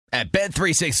At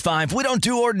Bet365, we don't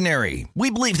do ordinary. We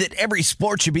believe that every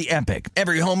sport should be epic.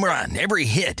 Every home run, every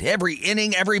hit, every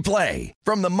inning, every play.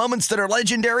 From the moments that are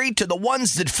legendary to the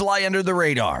ones that fly under the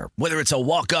radar. Whether it's a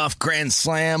walk-off grand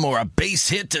slam or a base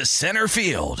hit to center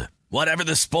field. Whatever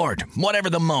the sport, whatever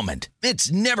the moment.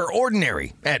 It's never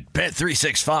ordinary at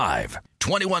Bet365.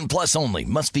 21 plus only.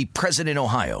 Must be present in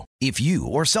Ohio. If you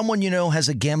or someone you know has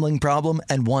a gambling problem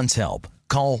and wants help,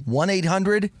 call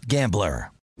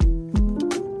 1-800-GAMBLER.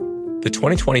 The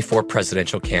 2024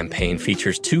 presidential campaign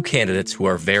features two candidates who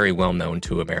are very well known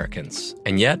to Americans.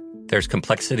 And yet, there's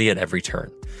complexity at every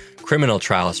turn. Criminal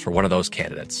trials for one of those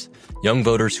candidates. Young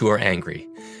voters who are angry.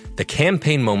 The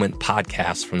Campaign Moment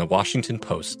podcast from the Washington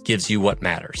Post gives you what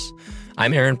matters.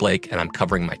 I'm Aaron Blake, and I'm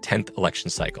covering my 10th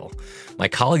election cycle. My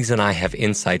colleagues and I have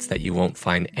insights that you won't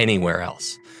find anywhere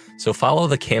else. So follow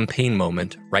The Campaign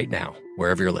Moment right now,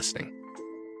 wherever you're listening.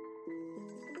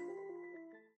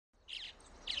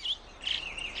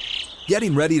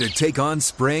 Getting ready to take on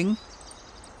spring?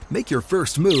 Make your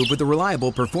first move with the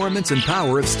reliable performance and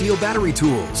power of Steel battery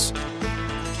tools.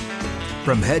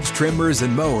 From hedge trimmers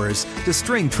and mowers to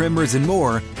string trimmers and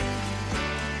more,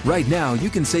 right now you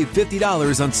can save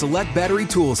 $50 on select battery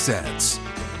tool sets.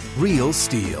 Real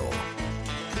Steel.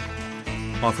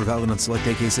 Offer valid on select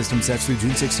AK system sets through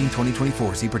June 16,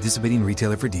 2024. See participating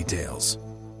retailer for details.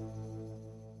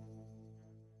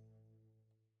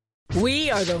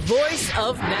 We are the voice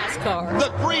of NASCAR. The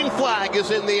green flag is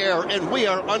in the air, and we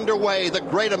are underway. The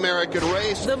Great American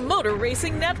Race. The Motor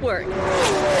Racing Network.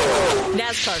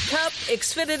 NASCAR Cup,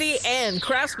 Xfinity, and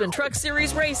Craftsman Truck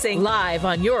Series Racing live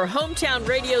on your hometown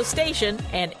radio station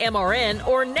and MRN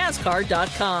or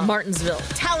NASCAR.com. Martinsville,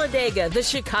 Talladega, the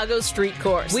Chicago Street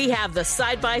Course. We have the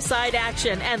side-by-side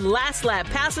action and last lap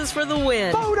passes for the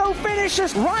win. Photo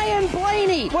finishes. Ryan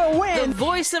Blaney will win. The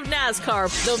voice of NASCAR,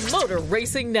 the Motor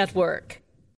Racing Network.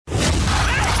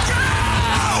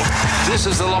 This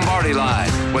is the Lombardi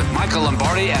Line with Michael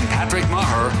Lombardi and Patrick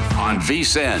Maher on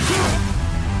VSiN.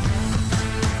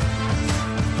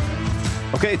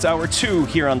 Okay, it's hour 2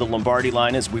 here on the Lombardi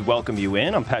Line as we welcome you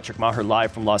in. I'm Patrick Maher,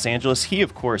 live from Los Angeles. He,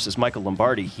 of course, is Michael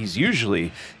Lombardi. He's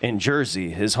usually in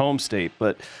Jersey, his home state,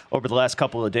 but over the last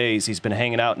couple of days, he's been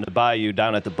hanging out in the bayou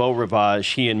down at the Beau Rivage.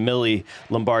 He and Millie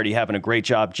Lombardi having a great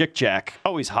job. Jick Jack,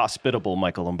 always hospitable,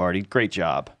 Michael Lombardi. Great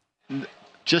job.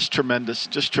 Just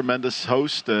tremendous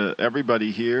host. Everybody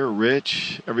here,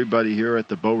 Rich, everybody here at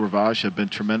the Beau Rivage have been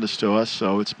tremendous to us.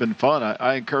 So it's been fun.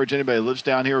 I encourage anybody who lives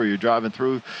down here or you're driving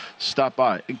through, stop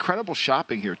by. Incredible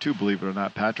shopping here too, believe it or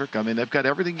not, Patrick. I mean, they've got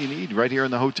everything you need right here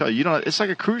in the hotel. It's like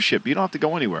a cruise ship. You don't have to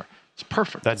go anywhere. It's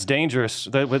perfect. That's dangerous.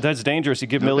 That's dangerous. You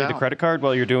give Millie the credit card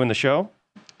while you're doing the show?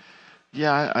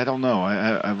 Yeah, I don't know.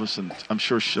 I listen. I'm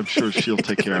sure she'll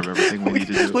take care of everything we need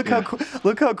to do.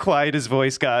 Look how quiet his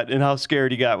voice got and how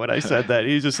scared he got when I said that.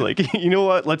 He's just like, you know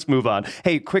what? Let's move on.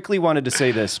 Hey, quickly wanted to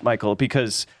say this, Michael,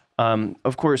 because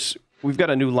of course we've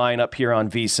got a new lineup here on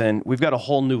VSiN. We've got a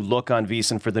whole new look on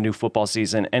VSiN for the new football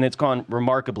season, and it's gone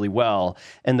remarkably well.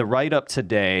 And the write-up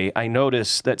today, I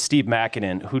noticed that Steve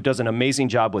Makinen, who does an amazing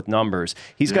job with numbers,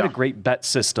 he's got a great bet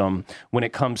system when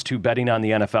it comes to betting on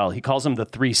the NFL. He calls them the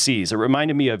 3 C's. It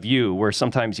reminded me of you, where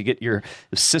sometimes you get your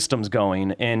systems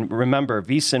going. And remember,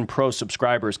 VSiN Pro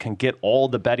subscribers can get all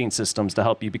the betting systems to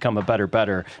help you become a better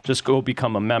bettor. Just go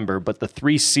become a member. But the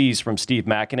 3 C's from Steve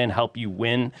Makinen help you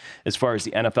win as far as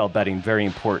the NFL betting. Very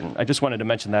important. I just wanted to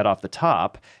mention that off the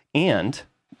top. And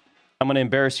I'm going to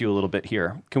embarrass you a little bit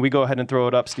here. Can we go ahead and throw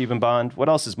it up, Stephen Bond? What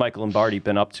else has Michael Lombardi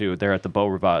been up to there at the Beau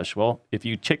Rivage? Well, if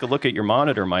you take a look at your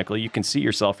monitor, Michael, you can see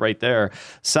yourself right there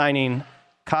signing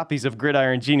copies of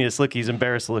Gridiron Genius. Look, he's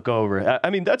embarrassed to look over. I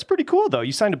mean, that's pretty cool, though.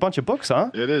 You signed a bunch of books,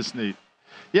 huh? It is neat.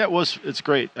 Yeah, it's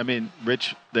great. I mean,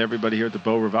 Rich, everybody here at the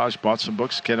Beau Rivage bought some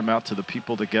books, get them out to the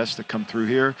people, the guests that come through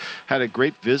here. Had a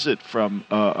great visit from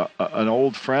an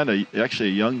old friend,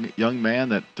 actually a young man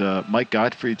that Mike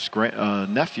Gottfried's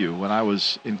nephew when I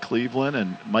was in Cleveland.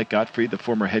 And Mike Gottfried, the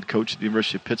former head coach at the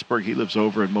University of Pittsburgh, he lives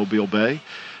over in Mobile Bay.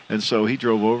 And so he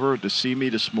drove over to see me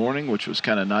this morning, which was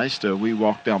kind of nice. We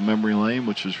walked down memory lane,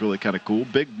 which was really kind of cool.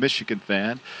 Big Michigan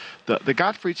fan. The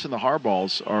Gottfrieds and the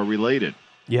Harbaughs are related.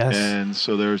 Yes. And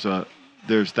so there's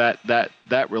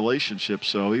that relationship.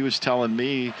 So he was telling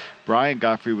me, Brian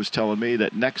Gottfried was telling me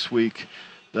that next week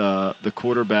the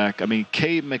quarterback, I mean,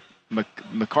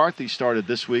 McCarthy started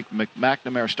this week,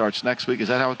 McNamara starts next week. Is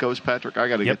that how it goes, Patrick? I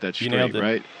got to get that straight,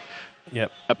 right?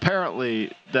 Yep.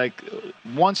 Apparently,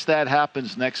 once that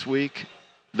happens next week,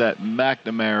 that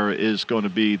McNamara is going to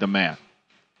be the man.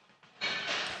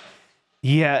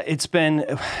 Yeah, it's been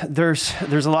there's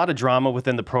a lot of drama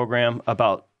within the program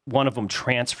about one of them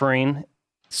transferring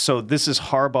So this is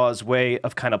Harbaugh's way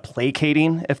of kind of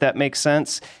placating, if that makes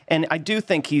sense. And I do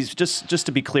think he's, just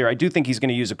to be clear, I do think he's going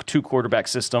to use a 2-quarterback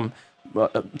system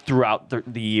throughout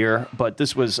the year. But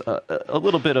this was a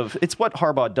little bit of, it's what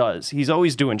Harbaugh does. He's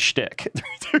always doing shtick.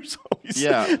 there's always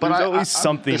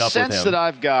something up with him. The sense that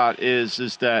I've got is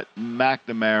that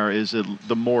McNamara is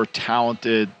the more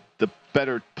talented, the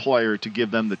better player to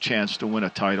give them the chance to win a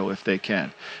title if they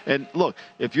can. And look,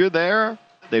 if you're there,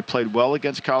 they played well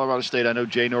against Colorado State. I know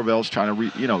Jay Norvell's trying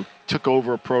to, took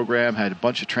over a program, had a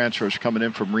bunch of transfers coming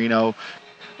in from Reno,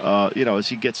 as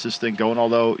he gets this thing going.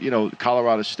 Although,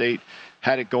 Colorado State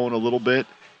had it going a little bit,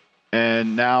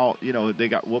 and now, they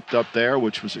got whooped up there,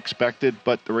 which was expected.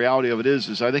 But the reality of it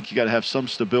is I think you got to have some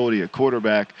stability at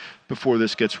quarterback before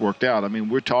this gets worked out. I mean,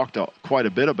 we're talked quite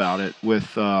a bit about it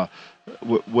with as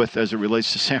it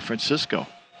relates to San Francisco.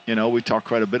 We talked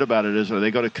quite a bit about it. Are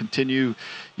they going to continue?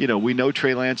 We know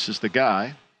Trey Lance is the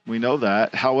guy. We know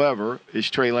that. However, is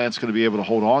Trey Lance going to be able to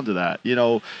hold on to that?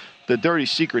 The dirty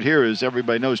secret here is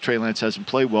everybody knows Trey Lance hasn't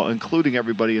played well, including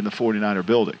everybody in the 49er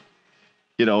building.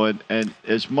 And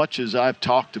as much as I've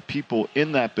talked to people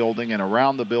in that building and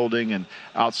around the building and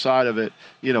outside of it,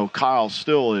 Kyle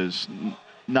still is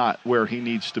not where he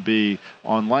needs to be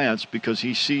on Lance because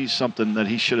he sees something that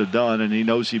he should have done and he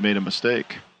knows he made a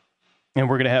mistake. And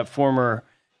we're going to have former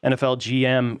NFL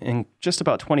GM in just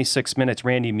about 26 minutes,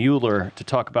 Randy Mueller, to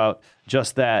talk about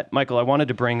just that. Michael, I wanted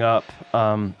to bring up,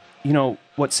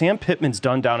 what Sam Pittman's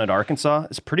done down at Arkansas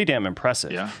is pretty damn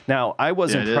impressive. Yeah. Now, I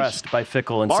was impressed by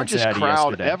Fickell in Cincinnati crowd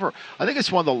yesterday. Ever. I think it's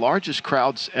one of the largest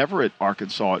crowds ever at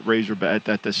Arkansas at Razorback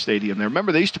at the stadium there.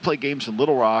 Remember, they used to play games in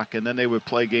Little Rock, and then they would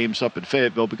play games up in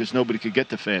Fayetteville because nobody could get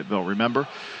to Fayetteville, remember?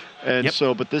 And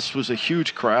but this was a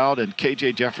huge crowd, and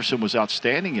KJ Jefferson was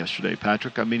outstanding yesterday,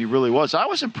 Patrick. I mean, he really was. I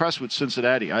was impressed with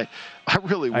Cincinnati. I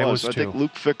really was. I think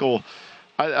Luke Fickell,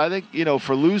 I think,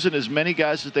 for losing as many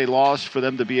guys as they lost, for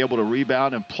them to be able to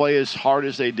rebound and play as hard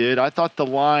as they did, I thought that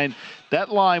line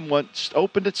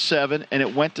opened at 7, and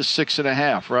it went to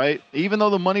 6.5, right? Even though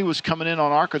the money was coming in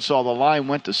on Arkansas, the line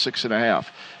went to 6.5.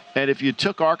 And if you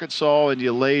took Arkansas and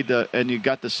you and you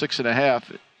got the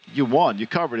 6.5, you won. You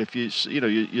covered. If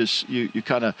you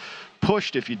kind of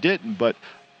pushed if you didn't. But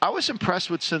I was impressed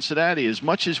with Cincinnati. As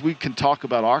much as we can talk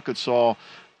about Arkansas,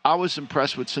 I was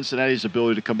impressed with Cincinnati's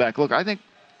ability to come back. Look, I think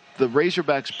the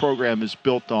Razorbacks program is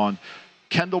built on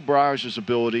Kendall Briers'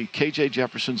 ability, KJ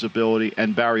Jefferson's ability,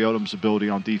 and Barry Odom's ability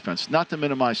on defense. Not to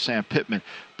minimize Sam Pittman,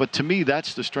 but to me,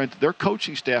 that's the strength. Their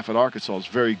coaching staff at Arkansas is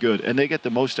very good, and they get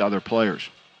the most out of their players.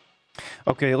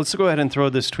 Okay, let's go ahead and throw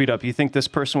this tweet up. You think this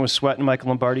person was sweating, Michael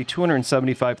Lombardi?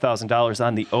 $275,000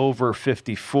 on the over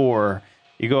 54.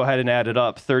 You go ahead and add it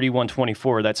up.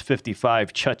 31-24, that's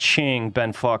 55. Cha-ching.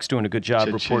 Ben Fox doing a good job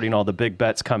reporting all the big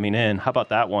bets coming in. How about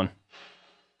that one?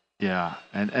 Yeah,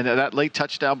 and that late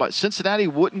touchdown, but Cincinnati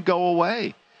wouldn't go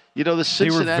away. The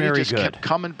Cincinnati just kept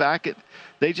coming back.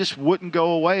 They just wouldn't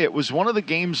go away. It was one of the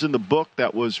games in the book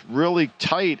that was really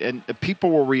tight, and people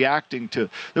were reacting to.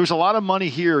 There was a lot of money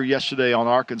here yesterday on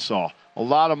Arkansas, a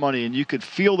lot of money, and you could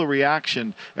feel the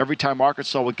reaction every time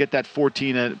Arkansas would get that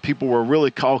 14, and people were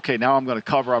really, okay, now I'm going to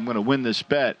cover, I'm going to win this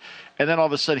bet. And then all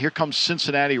of a sudden, here comes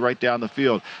Cincinnati right down the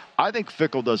field. I think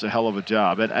Fickell does a hell of a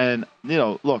job. And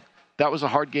look, that was a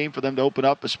hard game for them to open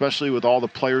up, especially with all the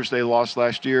players they lost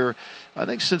last year. I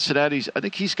think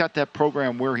he's got that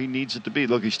program where he needs it to be.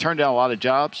 Look, he's turned down a lot of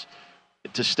jobs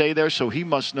to stay there, so he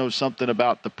must know something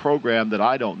about the program that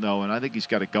I don't know, and I think he's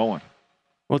got it going.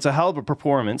 Well, it's a hell of a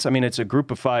performance. I mean, it's a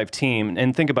group of 5 team.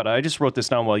 And think about it. I just wrote this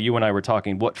down while you and I were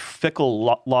talking. What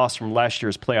Fickell lost from last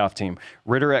year's playoff team.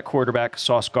 Ritter at quarterback,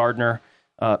 Sauce Gardner,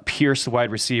 Pierce, the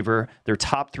wide receiver, their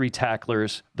top 3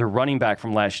 tacklers, their running back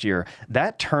from last year.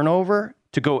 That turnover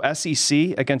to go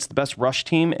SEC against the best rush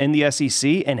team in the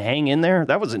SEC and hang in there,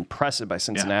 that was impressive by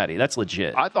Cincinnati. Yeah. That's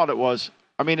legit. I thought it was.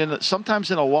 I mean,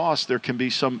 sometimes in a loss, there can be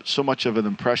so much of an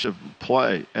impressive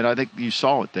play, and I think you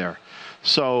saw it there.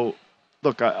 So,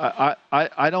 look,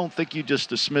 I don't think you just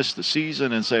dismiss the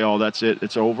season and say, oh, that's it,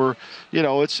 it's over.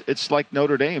 It's like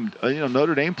Notre Dame.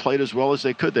 Notre Dame played as well as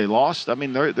they could. They lost. I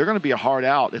mean, they're going to be a hard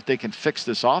out if they can fix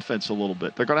this offense a little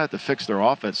bit. They're going to have to fix their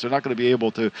offense. They're not going to be able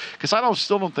to, because I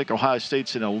still don't think Ohio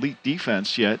State's an elite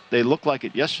defense yet. They looked like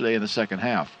it yesterday in the second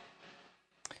half.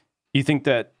 You think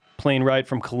that plane ride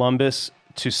from Columbus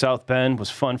to South Bend was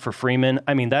fun for Freeman?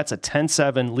 I mean, that's a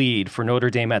 10-7 lead for Notre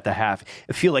Dame at the half.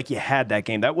 I feel like you had that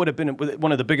game. That would have been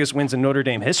one of the biggest wins in Notre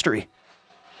Dame history.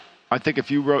 I think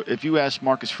if you asked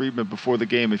Marcus Freeman before the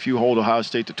game, if you hold Ohio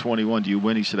State to 21, do you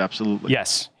win? He said absolutely.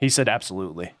 Yes, he said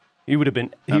absolutely. He would have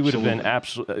been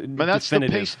absolutely. But that's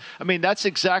definitive. the pace. I mean, that's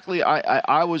exactly.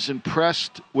 I was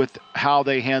impressed with how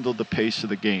they handled the pace of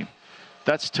the game.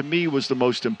 That's, to me, was the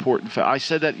most important fact. I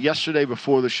said that yesterday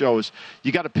before the show. Is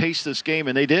you got to pace this game,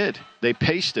 and they did. They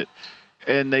paced it,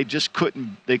 and they just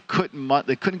couldn't. They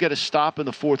couldn't get a stop in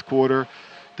the fourth quarter.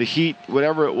 The Heat,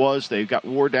 whatever it was, they got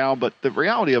wore down. But the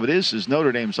reality of it is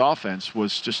Notre Dame's offense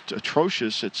was just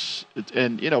atrocious.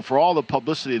 And, you know, for all the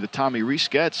publicity that Tommy Rees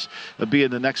gets of being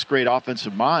the next great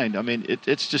offensive mind, I mean, it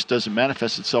just doesn't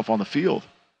manifest itself on the field.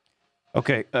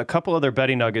 Okay, a couple other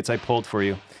betting nuggets I pulled for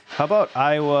you. How about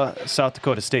Iowa, South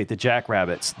Dakota State, the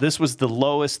Jackrabbits? This was the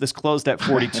lowest. This closed at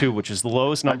 42, which is the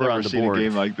lowest number on the board. I've never seen a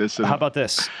game like this. How about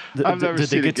this? I've never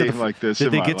seen a game like this.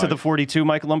 Did they get to the 42,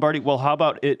 Michael Lombardi? Well, how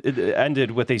about it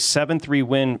ended with a 7-3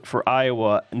 win for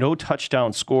Iowa, no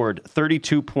touchdown scored,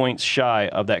 32 points shy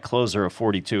of that closer of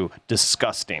 42.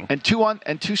 Disgusting. And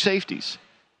two safeties.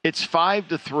 It's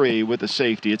 5-3 with a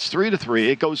safety. It's 3-3.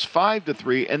 It goes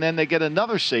 5-3, and then they get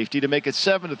another safety to make it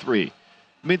 7-3.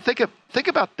 I mean, think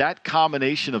about that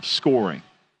combination of scoring.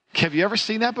 Have you ever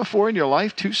seen that before in your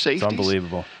life? Two safeties. It's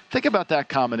unbelievable. Think about that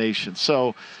combination.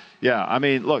 So, yeah, I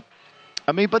mean, look,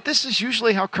 but this is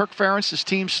usually how Kirk Ferentz's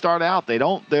teams start out.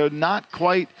 They're not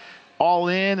quite all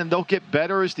in, and they'll get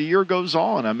better as the year goes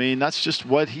on. I mean, that's just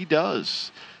what he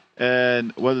does.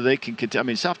 And whether they can continue. I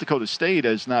mean, South Dakota State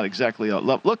is not exactly a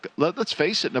look. Let's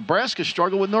face it. Nebraska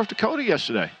struggled with North Dakota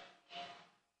yesterday.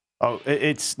 Oh,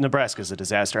 Nebraska's a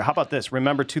disaster. How about this?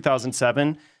 Remember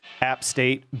 2007, App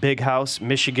State, Big House,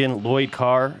 Michigan, Lloyd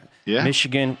Carr. Yeah.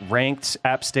 Michigan ranked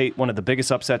App State one of the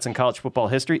biggest upsets in college football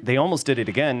history. They almost did it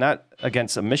again, not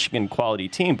against a Michigan quality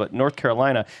team, but North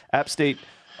Carolina. App State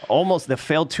almost the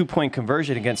failed 2-point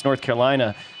conversion against North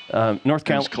Carolina. North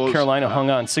Carolina hung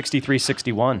on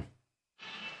 63-61.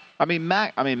 I mean,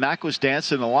 Mac was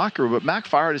dancing in the locker room, but Mac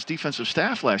fired his defensive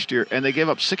staff last year, and they gave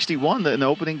up 61 in the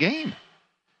opening game.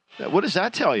 What does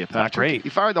that tell you, Patrick? Not great. He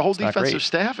fired the whole defensive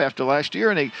staff after last year,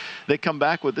 and they come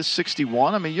back with this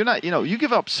 61. I mean, you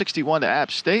give up 61 to App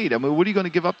State. I mean, what are you going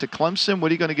to give up to Clemson? What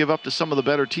are you going to give up to some of the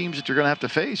better teams that you're going to have to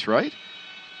face, right?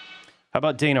 How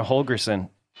about Dana Holgorsen?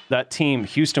 That team,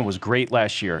 Houston, was great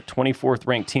last year. 24th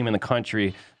ranked team in the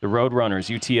country. The Roadrunners,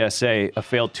 UTSA, a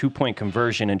failed 2-point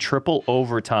conversion in triple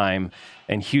overtime,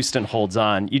 and Houston holds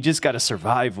on. You just got to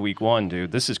survive week one,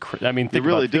 dude. This is think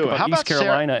about East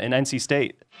Carolina and NC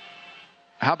State.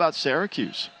 How about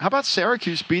Syracuse? How about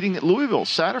Syracuse beating Louisville,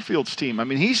 Satterfield's team? I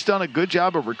mean, he's done a good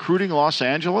job of recruiting Los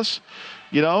Angeles,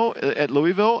 at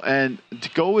Louisville, and to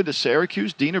go into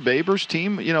Syracuse, Dina Baber's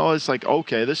team, it's like,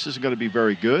 okay, this isn't going to be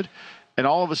very good. And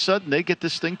all of a sudden, they get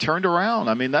this thing turned around.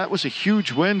 I mean, that was a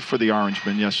huge win for the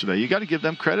Orangemen yesterday. You got to give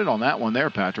them credit on that one there,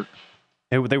 Patrick.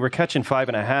 They were catching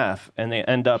 5.5, and they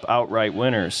end up outright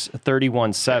winners,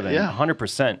 31-7,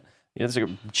 100%. It's a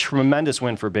tremendous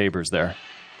win for Babers there.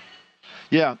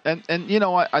 Yeah, and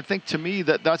I think to me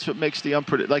that's what makes the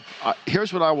unpredictable.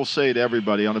 Here's what I will say to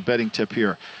everybody on a betting tip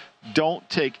here. Don't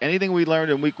take anything we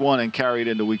learned in week one and carry it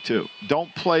into week two.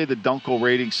 Don't play the Dunkel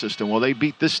rating system. Well, they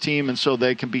beat this team, and so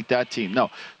they can beat that team.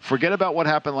 No, forget about what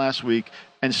happened last week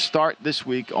and start this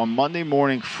week on Monday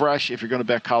morning fresh if you're going to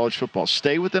bet college football.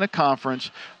 Stay within a conference,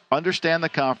 understand the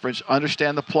conference,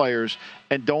 understand the players,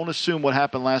 and don't assume what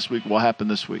happened last week will happen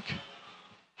this week.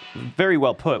 Very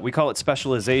well put. We call it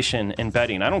specialization in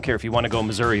betting. I don't care if you want to go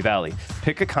Missouri Valley.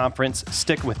 Pick a conference,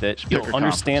 stick with it. You'll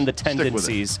understand the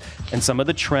tendencies and some of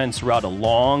the trends throughout a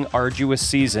long, arduous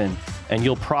season, and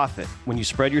you'll profit. When you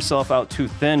spread yourself out too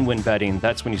thin when betting,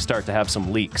 that's when you start to have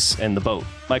some leaks in the boat.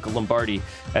 Michael Lombardi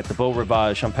at the Beau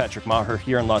Rivage. I'm Patrick Maher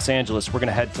here in Los Angeles. We're going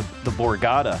to head to the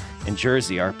Borgata in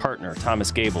Jersey. Our partner,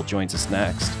 Thomas Gable, joins us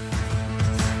next.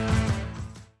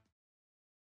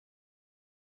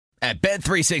 At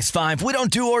Bet365, we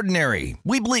don't do ordinary.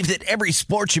 We believe that every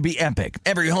sport should be epic.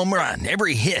 Every home run,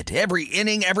 every hit, every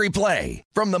inning, every play.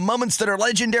 From the moments that are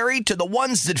legendary to the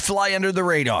ones that fly under the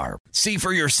radar. See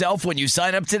for yourself when you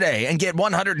sign up today and get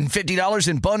 $150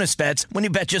 in bonus bets when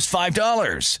you bet just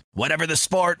 $5. Whatever the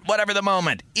sport, whatever the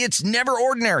moment, it's never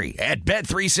ordinary at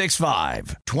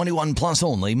Bet365. 21 plus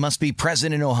only. Must be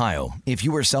present in Ohio. If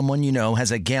you or someone you know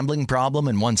has a gambling problem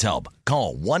and wants help,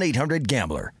 call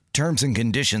 1-800-GAMBLER. Terms and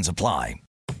conditions apply.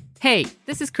 Hey,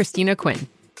 this is Christina Quinn.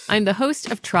 I'm the host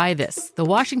of Try This, the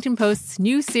Washington Post's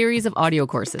new series of audio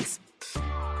courses.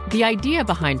 The idea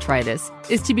behind Try This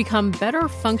is to become better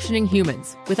functioning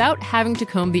humans without having to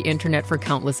comb the internet for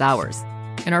countless hours.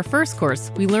 In our first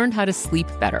course, we learned how to sleep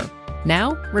better.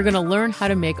 Now, we're going to learn how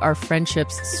to make our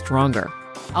friendships stronger.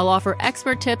 I'll offer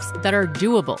expert tips that are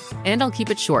doable, and I'll keep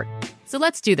it short. So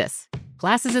let's do this.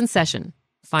 Class is in session.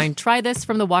 Find Try This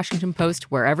from the Washington Post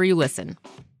wherever you listen.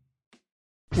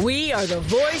 We are the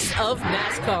voice of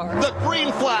NASCAR. The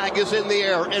green flag is in the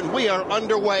air, and we are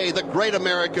underway. The great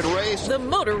American race. The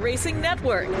Motor Racing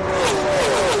Network.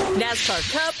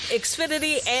 NASCAR Cup,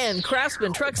 Xfinity, and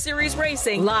Craftsman Truck Series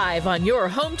Racing live on your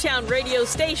hometown radio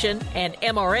station and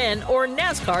MRN or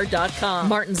NASCAR.com.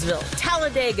 Martinsville,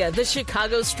 Talladega, the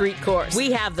Chicago Street Course.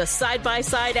 We have the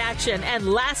side-by-side action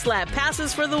and last lap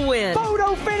passes for the win.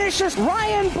 Photo finishes.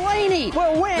 Ryan Blaney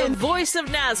will win. The voice of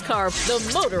NASCAR,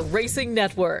 the Motor Racing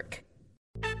Network.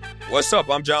 What's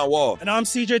up? I'm John Wall. And I'm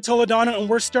CJ Toledano, and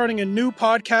we're starting a new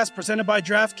podcast presented by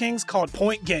DraftKings called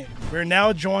Point Game. We're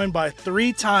now joined by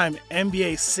three-time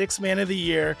NBA Sixth Man of the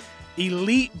Year,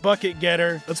 elite bucket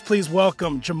getter. Let's please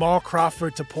welcome Jamal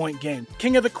Crawford to Point Game.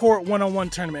 King of the Court one-on-one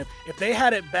tournament. If they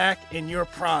had it back in your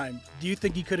prime, do you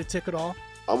think you could have took it all?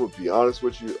 I'm going to be honest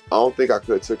with you. I don't think I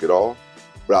could have took it all,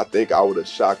 but I think I would have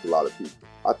shocked a lot of people.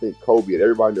 I think Kobe and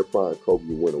everybody in their prime, Kobe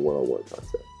would win a one-on-one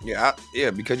contest. Yeah,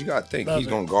 because you got to think he's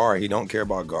going to guard. He don't care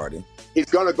about guarding. He's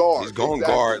going to guard. He's going to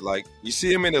guard. Like, you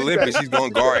see him in the Olympics, he's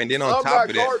going to guard. And then on top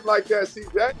of that. I'm not guarding like that,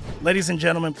 CJ. Ladies and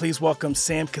gentlemen, please welcome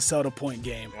Sam Cassell to Point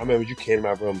Game. I remember you came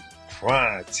out from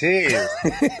prime 10.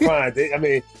 I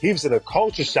mean, he was in a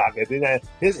culture shock. And then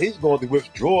he's going through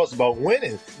withdrawals about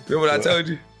winning. Remember what I told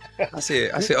you? I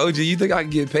said, OG, you think I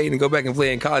can get paid and go back and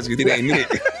play in college because it ain't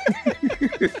it?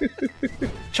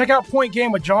 Check out Point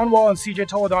Game with John Wall and CJ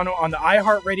Toledano on the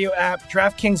iHeartRadio app,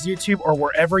 DraftKings YouTube, or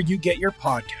wherever you get your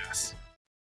podcasts.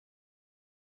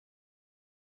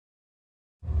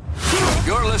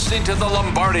 You're listening to the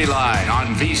Lombardi Line on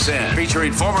VSiN,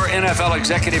 featuring former NFL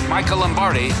executive Michael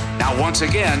Lombardi. Now, once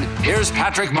again, here's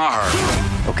Patrick Maher.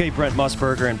 Okay, Brent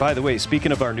Musburger. And by the way,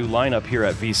 speaking of our new lineup here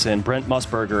at VSiN, Brent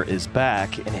Musburger is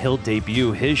back, and he'll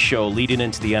debut his show leading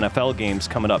into the NFL games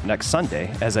coming up next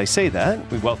Sunday. As I say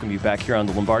that, we welcome you back here on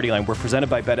the Lombardi Line. We're presented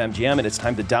by BetMGM, and it's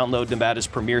time to download Nevada's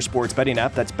premier sports betting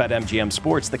app. That's BetMGM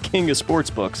Sports, the king of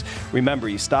sportsbooks. Remember,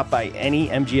 you stop by any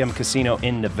MGM casino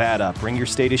in Nevada, bring your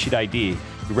state-issued ID,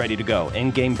 you're ready to go.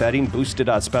 In-game betting, boosted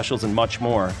odds specials, and much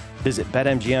more. Visit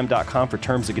BetMGM.com for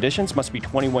terms and conditions. Must be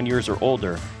 21 years or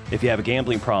older. If you have a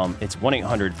gambling problem, it's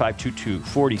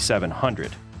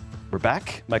 1-800-522-4700. We're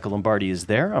back. Michael Lombardi is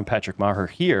there. I'm Patrick Maher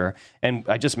here. And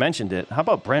I just mentioned it. How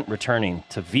about Brent returning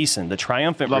to VSiN, the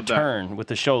triumphant return with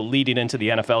the show leading into the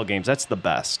NFL games? That's the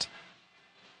best.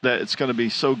 That it's going to be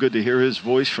so good to hear his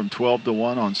voice from 12 to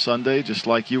 1 on Sunday, just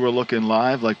like you were looking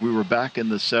live, like we were back in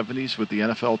the 70s with the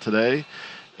NFL Today.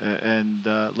 And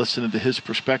listening to his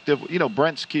perspective. You know,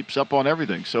 Brent keeps up on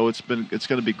everything, so it's going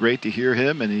to be great to hear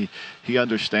him, and he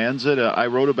understands it. I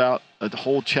wrote about a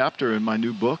whole chapter in my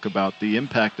new book about the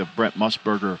impact of Brent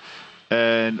Musburger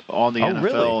and on the NFL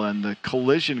really? And the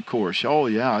collision course. Oh,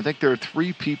 yeah. I think there are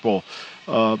three people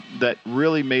that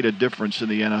really made a difference in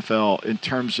the NFL in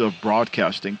terms of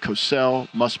broadcasting: Cosell,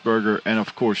 Musburger, and,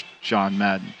 of course, John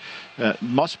Madden.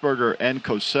 Musburger and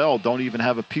Cosell don't even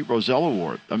have a Pete Rozelle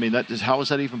Award. I mean, how is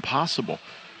that even possible?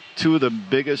 Two of the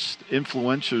biggest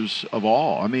influencers of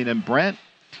all. I mean, and Brent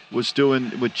was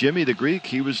doing, with Jimmy the Greek,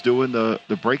 he was doing the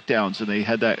breakdowns, and they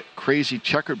had that crazy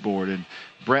checkerboard, and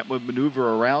Brent would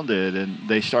maneuver around it, and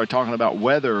they started talking about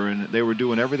weather, and they were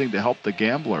doing everything to help the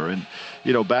gambler. And,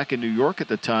 you know, back in New York at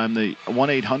the time, the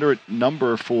 1-800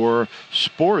 number for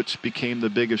sports became the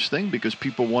biggest thing because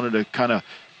people wanted to kind of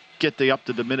get the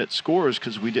up-to-the-minute scores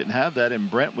because we didn't have that, and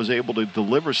Brent was able to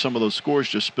deliver some of those scores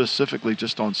just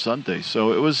on Sunday.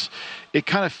 So it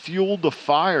kind of fueled the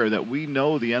fire that we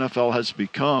know the NFL has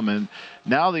become. And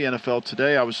now the NFL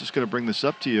today, I was just going to bring this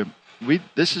up to you.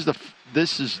 This is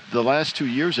the last 2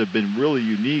 years have been really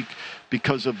unique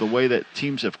because of the way that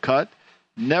teams have cut.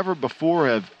 Never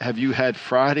before have you had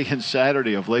Friday and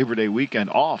Saturday of Labor Day weekend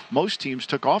off. Most teams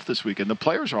took off this weekend. The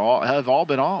players have all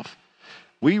been off.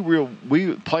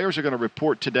 Players are going to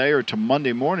report today or to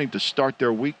Monday morning to start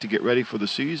their week to get ready for the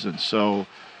season. So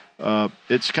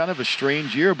it's kind of a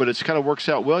strange year, but it's kind of works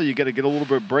out well. You got to get a little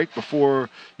bit of break before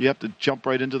you have to jump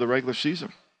right into the regular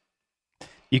season.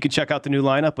 You can check out the new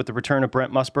lineup with the return of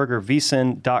Brent Musburger,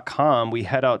 VSiN.com. We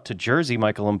head out to Jersey,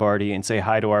 Michael Lombardi, and say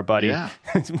hi to our buddy. Yeah.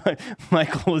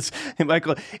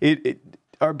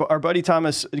 Our buddy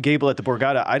Thomas Gable at the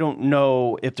Borgata, I don't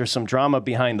know if there's some drama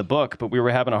behind the book, but we were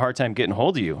having a hard time getting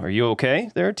hold of you. Are you okay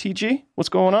there, TG? What's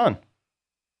going on?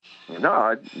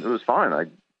 No, it was fine. I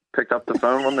picked up the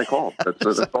phone when they called.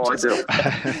 That's all I do.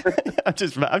 I'm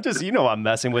just, I'm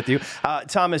messing with you.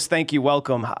 Thomas, thank you.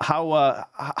 Welcome.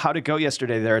 How'd it go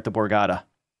yesterday there at the Borgata?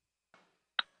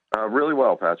 Really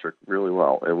well, Patrick. Really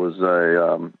well. It was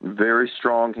a very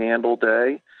strong handle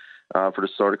day for the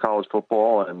start of college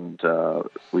football, and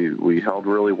we held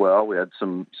really well. We had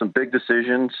some big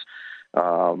decisions.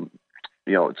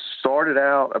 it started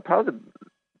out probably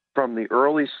from the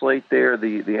early slate there.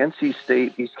 The NC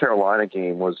State East Carolina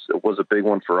game was a big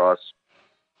one for us.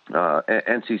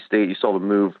 NC State, you saw the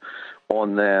move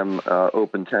on them,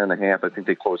 open 10.5. I think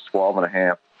they closed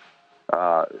 12.5.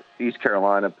 East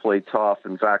Carolina played tough.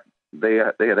 In fact, they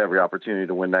had every opportunity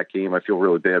to win that game. I feel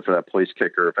really bad for that place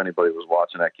kicker. If anybody was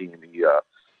watching that game, he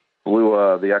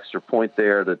blew the extra point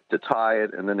there to tie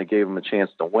it, and then they gave him a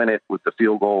chance to win it with the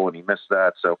field goal, and he missed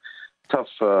that. So tough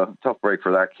break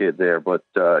for that kid there. But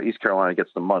East Carolina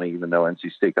gets the money, even though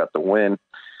NC State got the win.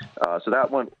 So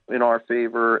that went in our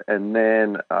favor. And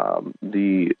then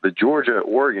the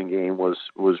Georgia-Oregon game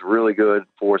was really good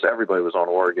for us. Everybody was on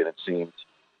Oregon, it seemed,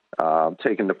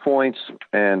 taking the points.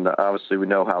 And obviously we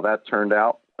know how that turned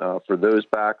out for those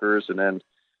backers. And then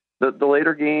the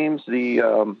later games,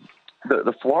 the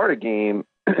Florida game,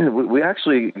 we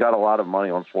actually got a lot of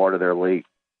money on Florida there late.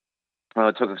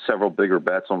 Took several bigger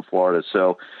bets on Florida.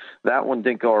 So that one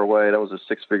didn't go our way. That was a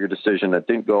 6-figure decision that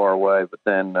didn't go our way. But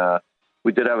then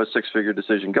we did have a 6-figure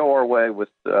decision go our way with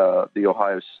the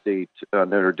Ohio State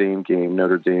Notre Dame game.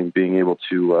 Notre Dame being able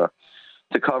to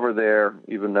cover there,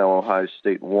 even though Ohio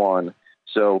State won.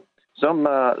 So some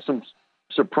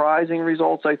surprising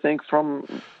results, I think, from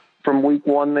week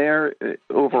one there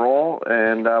overall,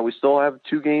 and we still have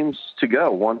 2 games to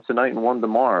go, one tonight and one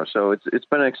tomorrow. So it's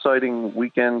been an exciting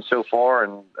weekend so far,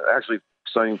 and actually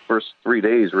exciting first 3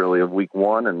 days really of week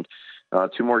one, and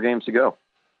 2 more games to go.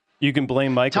 You can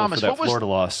blame Michael Thomas, for that Florida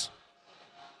loss.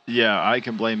 Yeah, I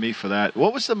can blame me for that.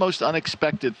 What was the most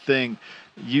unexpected thing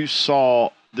you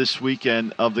saw this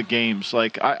weekend of the games?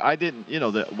 Like I didn't,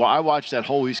 I watched that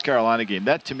whole East Carolina game.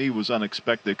 That to me was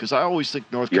unexpected because I always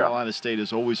think North Carolina State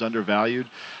is always undervalued.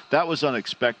 That was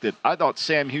unexpected. I thought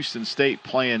Sam Houston State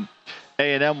playing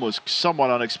A&M was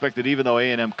somewhat unexpected, even though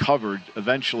A&M covered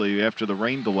eventually after the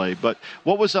rain delay. But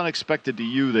what was unexpected to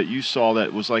you that you saw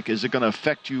that was like, is it going to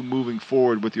affect you moving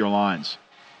forward with your lines?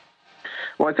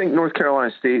 Well, I think North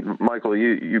Carolina State, Michael,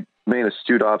 you made an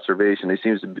astute observation.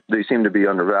 They seem to be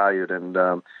undervalued, and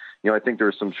I think there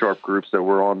were some sharp groups that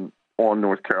were on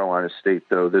North Carolina State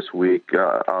though this week.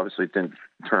 Obviously, it didn't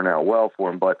turn out well for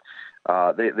them, but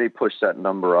they pushed that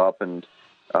number up. And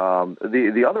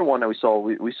the other one that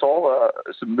we saw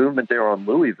some movement there on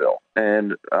Louisville,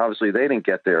 and obviously they didn't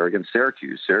get there against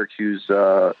Syracuse. Syracuse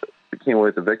came away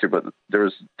with the victory, but there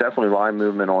was definitely line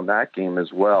movement on that game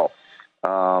as well.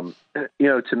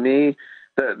 To me,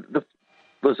 the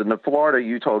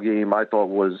Florida-Utah game I thought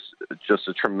was just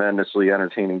a tremendously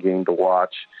entertaining game to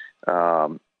watch.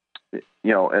 And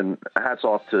hats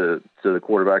off to the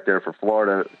quarterback there for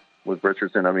Florida with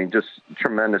Richardson. I mean, just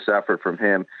tremendous effort from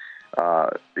him.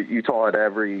 Utah had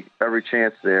every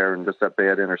chance there, and just that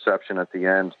bad interception at the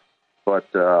end.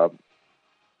 But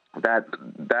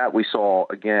that we saw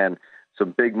again.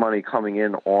 Some big money coming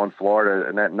in on Florida,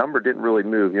 and that number didn't really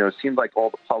move. It seemed like all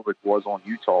the public was on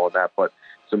Utah and that, but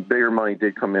some bigger money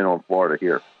did come in on Florida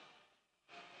here.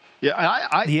 Yeah,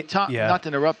 not to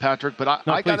interrupt, Patrick, but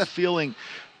I got a feeling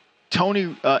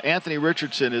Anthony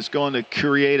Richardson is going to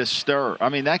create a stir. I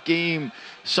mean, that game,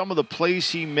 some of the plays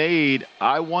he made,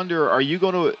 I wonder, are you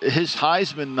going to – his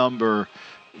Heisman number –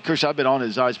 of course, I've been on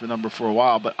his Heisman number for a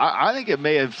while, but I think it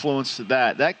may have influenced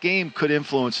that. That game could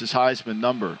influence his Heisman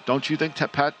number. Don't you think,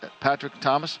 Patrick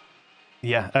Thomas?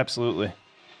 Yeah, absolutely.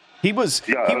 He was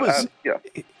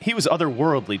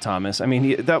otherworldly, Thomas. I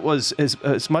mean, that was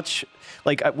as much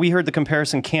like we heard the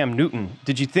comparison Cam Newton.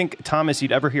 Did you think, Thomas,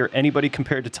 you'd ever hear anybody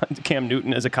compared to Cam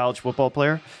Newton as a college football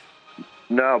player?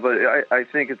 No, but I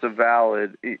think it's a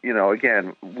valid.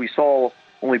 Again, we saw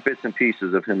only bits and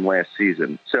pieces of him last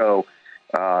season, so.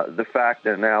 The fact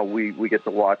that now we get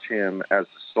to watch him as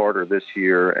the starter this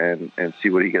year and see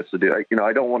what he gets to do. I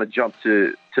don't want to jump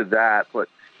to that, but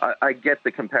I get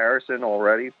the comparison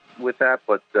already with that.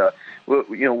 But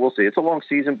we'll see. It's a long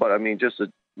season, but I mean, just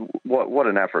what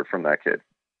an effort from that kid.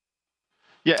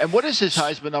 Yeah, and what is his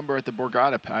Heisman number at the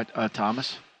Borgata,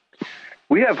 Thomas?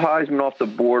 We have Heisman off the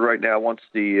board right now once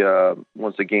the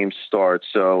game starts.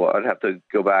 So I'd have to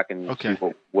go back and see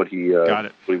what he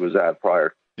was at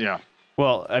prior. Yeah.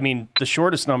 Well, I mean, the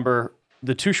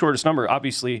two shortest number,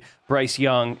 obviously, Bryce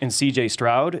Young and C.J.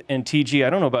 Stroud. And TG, I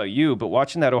don't know about you, but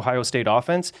watching that Ohio State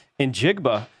offense,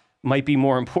 Njigba might be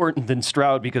more important than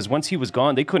Stroud because once he was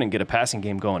gone, they couldn't get a passing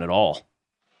game going at all.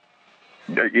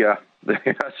 Yeah,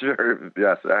 sure.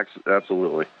 Yes,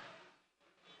 absolutely.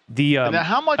 Now,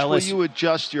 how much will you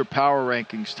adjust your power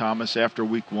rankings, Thomas, after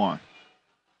week one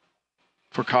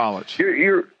for college?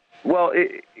 Well,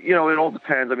 it all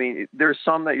depends. I mean, there's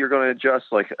some that you're going to adjust.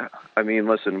 Like, I mean,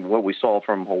 listen, what we saw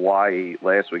from Hawaii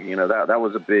last week, that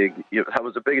was a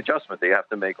big adjustment they have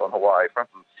to make on Hawaii.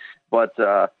 But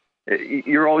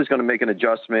you're always going to make an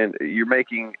adjustment. You're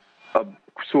making a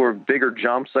sort of bigger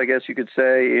jumps, I guess you could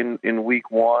say, in week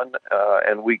 1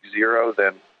 and week 0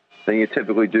 than you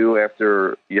typically do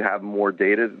after you have more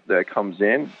data that comes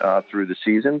in through the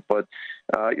season. But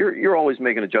you're always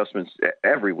making adjustments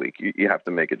every week. You have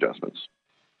to make adjustments.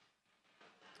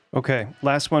 Okay,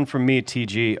 last one from me,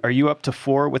 TG. Are you up to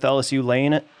 4 with LSU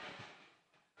laying it?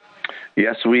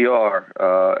 Yes, we are.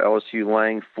 LSU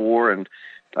laying 4, and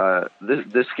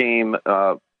this game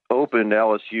opened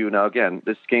LSU. Now, again,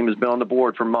 this game has been on the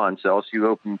board for months. LSU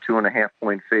opened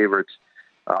 2.5-point favorites.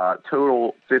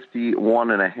 Total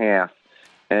 51.5.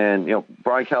 And,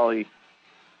 Brian Kelly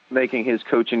making his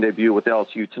coaching debut with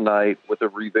LSU tonight with the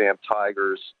revamped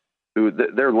Tigers, who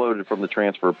they're loaded from the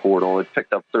transfer portal. They've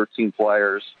picked up 13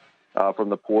 players from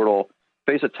the portal.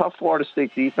 Face a tough Florida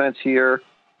State defense here,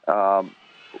 and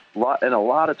a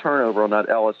lot of turnover on that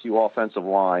LSU offensive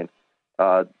line.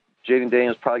 Jaden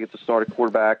Daniels probably gets to start at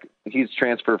quarterback. He's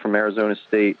transferred from Arizona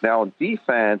State. Now, in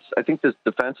defense, I think this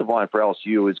defensive line for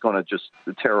LSU is going to just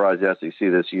terrorize the SEC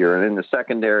this year. And in the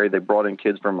secondary, they brought in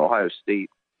kids from Ohio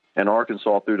State and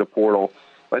Arkansas through the portal.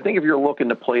 But I think if you're looking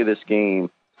to play this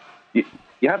game, you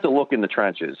have to look in the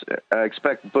trenches. I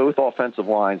expect both offensive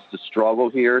lines to struggle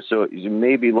here, so you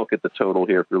maybe look at the total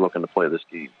here if you're looking to play this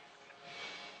game.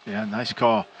 Yeah, nice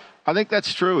call. I think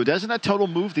that's true. Doesn't that total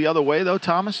move the other way, though,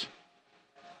 Thomas?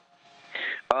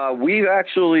 We've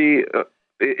actually,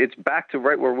 it's back to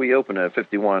right where we opened at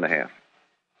 51.5.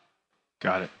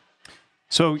 Got it.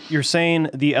 So you're saying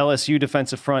the LSU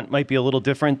defensive front might be a little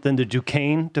different than the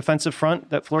Duquesne defensive front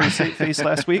that Florida State faced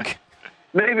last week?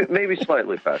 Maybe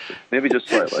slightly, Patrick. Maybe just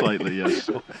slightly. Slightly, yes.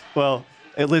 Well,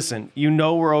 listen,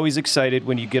 we're always excited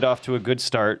when you get off to a good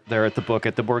start there at the book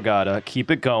at the Borgata.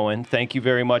 Keep it going. Thank you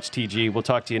very much, TG. We'll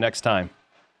talk to you next time.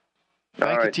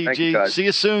 Thank you, TG. See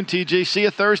you soon, TG. See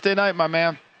you Thursday night, my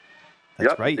man.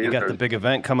 That's right. You got the big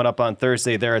event coming up on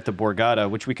Thursday there at the Borgata,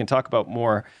 which we can talk about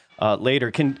more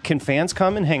later. Can fans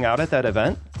come and hang out at that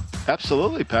event?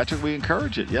 Absolutely, Patrick. We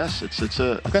encourage it. Yes, it's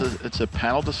a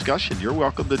panel discussion. You're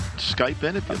welcome to Skype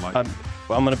in if you'd like.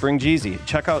 Well, I'm going to bring Jeezy.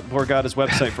 Check out Borgata's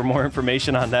website for more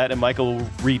information on that, and Michael will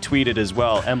retweet it as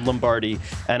well. M. Lombardi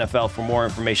NFL for more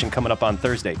information coming up on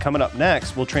Thursday. Coming up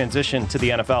next, we'll transition to the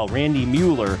NFL. Randy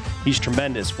Mueller, he's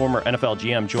tremendous. Former NFL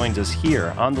GM joins us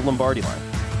here on the Lombardi Line.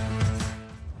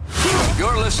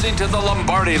 You're listening to the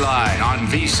Lombardi Line on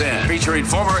VSiN, featuring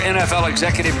former NFL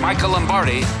executive Michael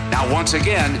Lombardi. Now, once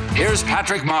again, here's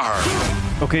Patrick Maher.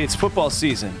 Okay, it's football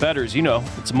season. Bettors,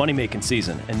 it's a money-making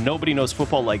season, and nobody knows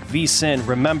football like VSiN.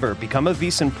 Remember, become a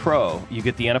VSiN Pro. You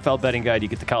get the NFL betting guide, you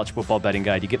get the college football betting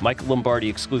guide, you get Michael Lombardi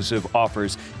exclusive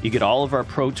offers, you get all of our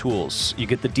pro tools, you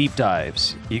get the deep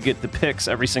dives, you get the picks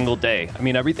every single day. I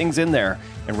mean, everything's in there,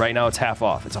 and right now it's half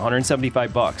off. It's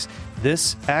 $175.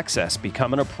 This access,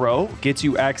 becoming a pro, gets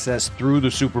you access through the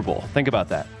Super Bowl. Think about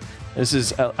that.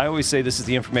 I always say this is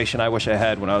the information I wish I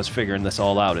had when I was figuring this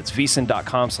all out. It's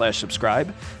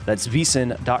vsin.com/subscribe. That's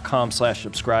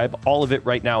vsin.com/subscribe. All of it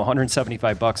right now,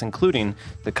 $175, including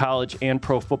the college and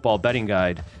pro football betting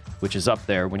guide, which is up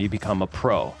there when you become a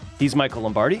pro. He's Michael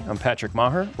Lombardi. I'm Patrick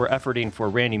Maher. We're efforting for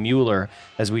Randy Mueller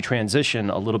as we transition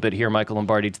a little bit here, Michael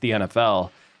Lombardi, to the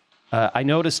NFL. I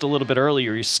noticed a little bit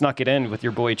earlier you snuck it in with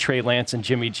your boy Trey Lance and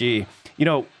Jimmy G.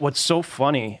 What's so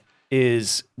funny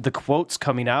is the quotes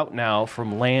coming out now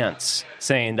from Lance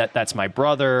saying that that's my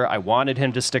brother. I wanted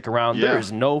him to stick around. Yeah.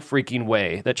 There's no freaking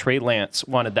way that Trey Lance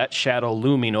wanted that shadow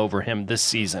looming over him this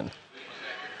season.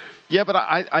 Yeah, but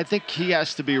I think he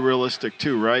has to be realistic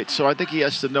too, right? So I think he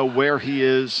has to know where he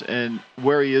is and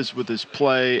where he is with his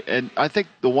play. And I think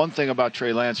the one thing about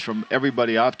Trey Lance from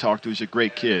everybody I've talked to, he's a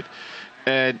great kid.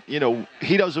 And,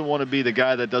 he doesn't want to be the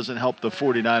guy that doesn't help the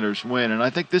 49ers win. And I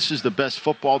think this is the best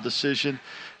football decision.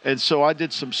 And so I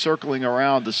did some circling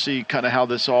around to see kind of how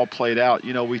this all played out.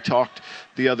 We talked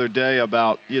the other day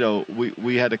about,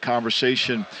 we had a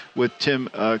conversation with Tim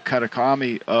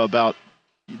Katakami about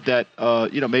that,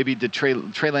 maybe Trey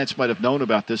Lance might have known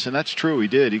about this. And that's true. He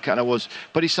did. He kind of was.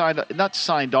 But he not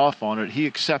signed off on it. He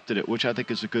accepted it, which I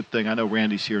think is a good thing. I know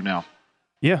Randy's here now.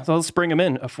 Yeah, so let's bring him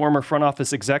in. A former front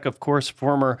office exec, of course,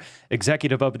 former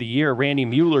executive of the year, Randy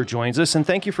Mueller joins us. And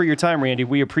thank you for your time, Randy.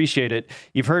 We appreciate it.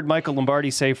 You've heard Michael Lombardi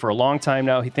say for a long time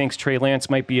now he thinks Trey Lance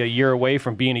might be a year away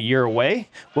from being a year away.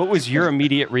 What was your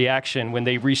immediate reaction when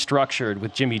they restructured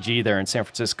with Jimmy G there in San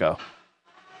Francisco?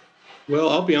 Well,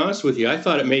 I'll be honest with you. I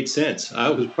thought it made sense. I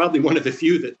was probably one of the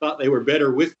few that thought they were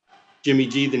better with Jimmy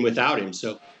G than without him.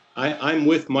 So I'm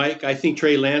with Mike. I think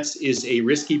Trey Lance is a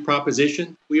risky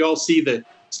proposition. We all see the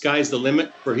sky's the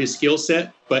limit for his skill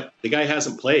set, but the guy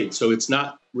hasn't played, so it's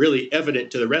not really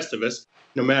evident to the rest of us,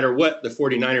 no matter what the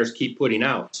 49ers keep putting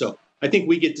out. So I think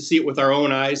we get to see it with our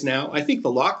own eyes now. I think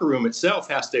the locker room itself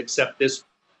has to accept this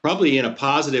probably in a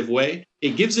positive way.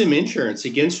 It gives them insurance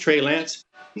against Trey Lance,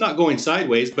 not going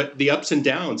sideways, but the ups and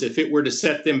downs. If it were to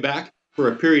set them back for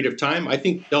a period of time, I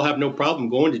think they'll have no problem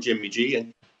going to Jimmy G,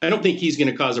 and I don't think he's going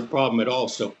to cause a problem at all.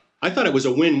 So I thought it was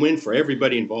a win-win for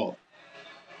everybody involved.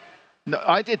 No,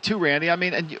 I did too, Randy. I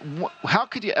mean, and how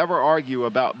could you ever argue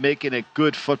about making a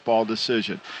good football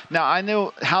decision? Now, I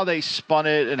know how they spun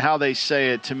it and how they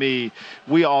say it. To me,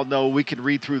 we all know, we can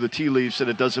read through the tea leaves and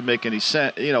it doesn't make any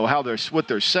sense, what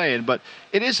they're saying. But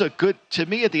it is a good, to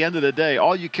me, at the end of the day,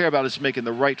 all you care about is making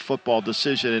the right football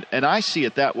decision. And I see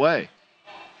it that way.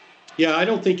 Yeah, I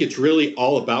don't think it's really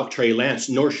all about Trey Lance,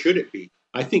 nor should it be.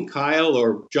 I think Kyle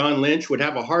or John Lynch would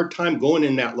have a hard time going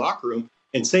in that locker room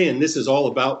and saying this is all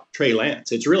about Trey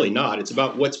Lance. It's really not. It's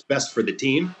about what's best for the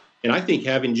team. And I think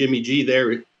having Jimmy G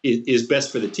there is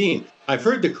best for the team. I've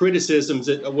heard the criticisms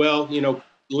that,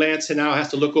 Lance now has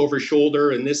to look over his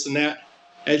shoulder and this and that.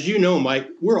 As you know, Mike,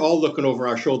 we're all looking over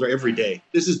our shoulder every day.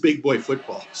 This is big boy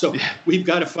football. So we've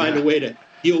got to find a way to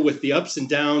deal with the ups and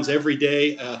downs every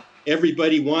day.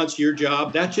 Everybody wants your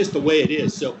job. That's just the way it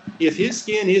is. So if his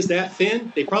skin is that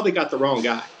thin, they probably got the wrong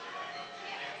guy.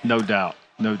 No doubt.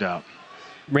 No doubt.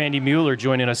 Randy Mueller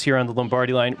joining us here on the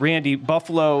Lombardi Line. Randy,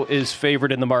 Buffalo is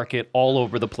favored in the market all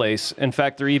over the place. In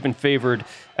fact, they're even favored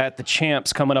at the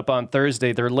Champs coming up on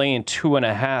Thursday. They're laying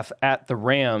 2.5 at the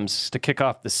Rams to kick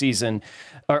off the season.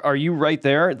 Are you right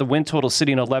there? The win total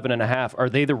sitting 11.5. Are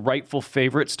they the rightful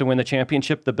favorites to win the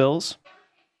championship, the Bills?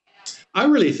 I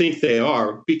really think they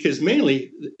are, because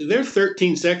mainly they're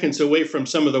 13 seconds away from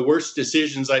some of the worst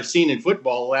decisions I've seen in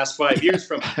football the last 5 years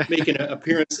from making an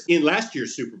appearance in last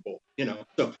year's Super Bowl.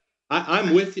 So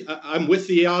I'm with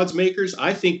the odds makers.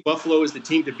 I think Buffalo is the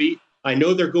team to beat. I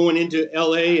know they're going into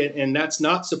LA, and that's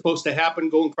not supposed to happen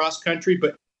going cross country,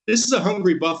 but this is a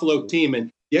hungry Buffalo team,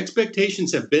 and the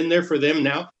expectations have been there for them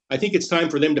now. I think it's time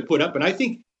for them to put up, and I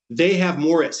think they have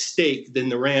more at stake than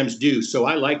the Rams do. So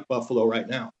I like Buffalo right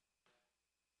now.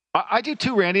 I do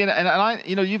too, Randy, and I,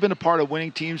 you've been a part of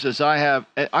winning teams as I have.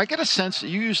 I get a sense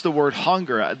you use the word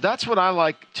hunger. That's what I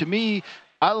like. To me,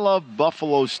 I love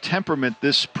Buffalo's temperament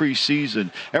this preseason.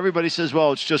 Everybody says,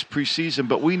 well, it's just preseason,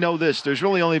 but we know this. There's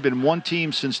really only been one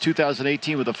team since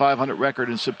 2018 with a 500 record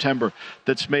in September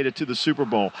that's made it to the Super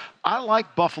Bowl. I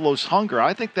like Buffalo's hunger.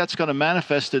 I think that's going to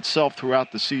manifest itself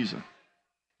throughout the season.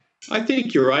 I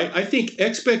think you're right. I think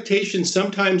expectations,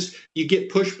 sometimes you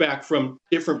get pushback from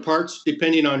different parts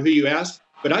depending on who you ask.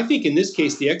 But I think in this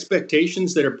case, the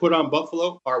expectations that are put on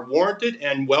Buffalo are warranted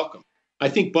and welcome. I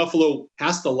think Buffalo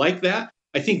has to like that.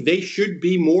 I think they should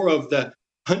be more of the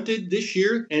hunted this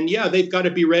year. And yeah, they've got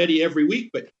to be ready every week.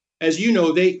 But as you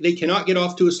know, they cannot get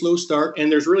off to a slow start,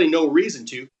 and there's really no reason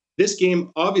to. This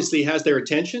game obviously has their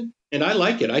attention, and I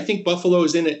like it. I think Buffalo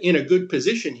is in a good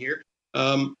position here.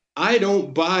 I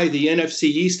don't buy the NFC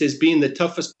East as being the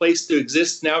toughest place to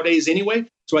exist nowadays anyway.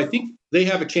 So I think they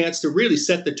have a chance to really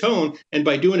set the tone. And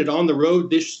by doing it on the road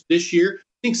this year,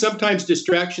 I think sometimes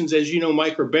distractions, as you know,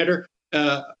 Mike, are better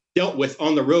dealt with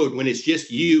on the road when it's just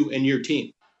you and your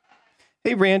team.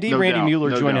 Hey, Randy. Randy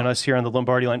Mueller joining us here on the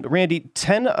Lombardi Line. Randy,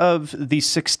 10 of the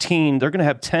 16, they're going to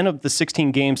have 10 of the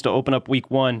 16 games to open up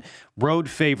week one, road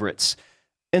favorites.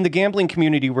 In the gambling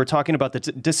community, we're talking about the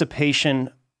dissipation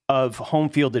of home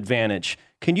field advantage.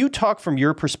 Can you talk from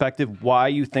your perspective why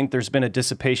you think there's been a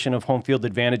dissipation of home field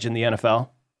advantage in the NFL?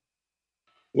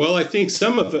 Well, I think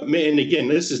some of it, and again,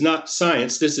 this is not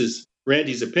science, this is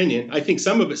Randy's opinion. I think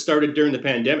some of it started during the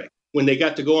pandemic when they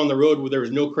got to go on the road where there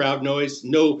was no crowd noise,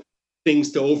 no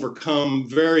things to overcome,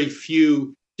 very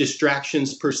few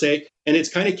distractions per se, and it's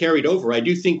kind of carried over. I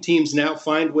do think teams now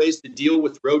find ways to deal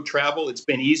with road travel. It's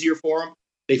been easier for them.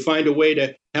 They find a way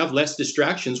to have less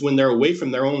distractions when they're away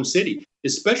from their own city,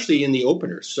 especially in the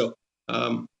openers. So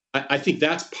I think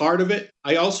that's part of it.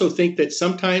 I also think that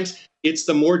sometimes it's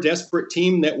the more desperate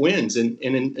team that wins. And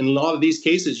in a lot of these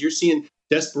cases, you're seeing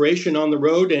desperation on the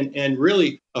road and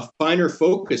really a finer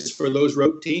focus for those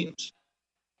road teams.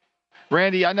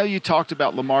 Randy, I know you talked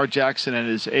about Lamar Jackson and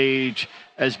his age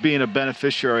as being a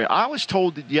beneficiary. I was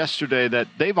told yesterday that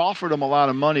they've offered him a lot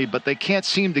of money, but they can't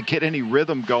seem to get any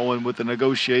rhythm going with the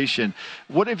negotiation.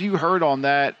 What have you heard on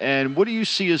that, and what do you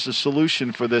see as the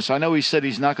solution for this? I know he said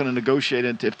he's not going to negotiate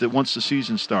once the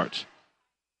season starts.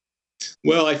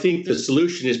 Well, I think the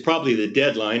solution is probably the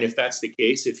deadline, if that's the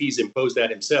case, if he's imposed that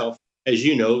himself. as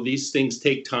you know, these things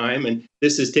take time, and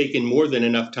this has taken more than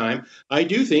enough time. I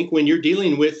do think when you're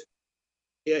dealing with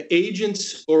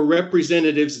agents or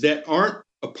representatives that aren't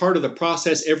a part of the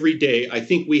process every day, I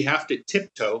think we have to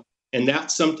tiptoe, and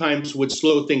that sometimes would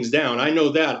slow things down. I know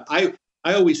that. I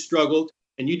always struggled,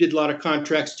 and you did a lot of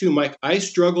contracts too, Mike. I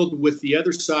struggled with the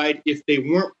other side if they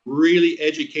weren't really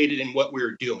educated in what we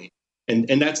were doing.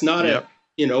 And that's not a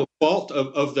fault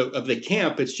of the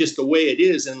camp. It's just the way it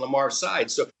is in Lamar's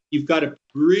side. So you've got to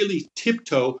really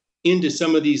tiptoe into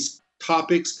some of these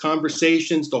topics,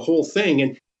 conversations, the whole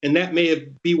thing, and that may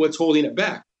be what's holding it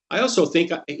back. I also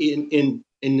think, in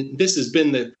this has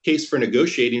been the case for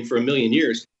negotiating for a million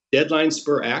years, deadlines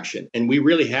spur action, and we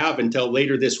really have until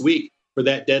later this week for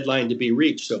that deadline to be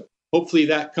reached. So hopefully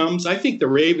that comes. I think the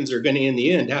Ravens are going to, in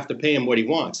the end, have to pay him what he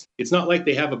wants. It's not like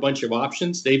they have a bunch of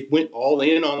options. They've went all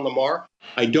in on Lamar.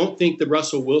 I don't think the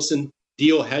Russell Wilson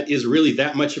deal is really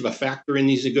that much of a factor in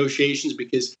these negotiations,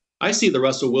 because I see the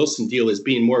Russell Wilson deal as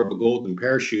being more of a golden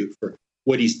parachute for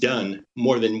what he's done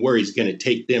more than where he's going to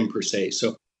take them per se.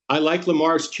 So I like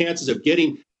Lamar's chances of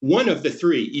getting one of the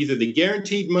three, either the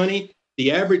guaranteed money,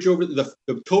 the average over the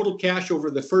total cash over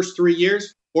the first 3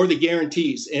 years, or the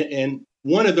guarantees. And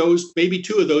one of those, maybe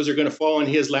two of those, are going to fall in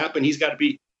his lap, and he's got to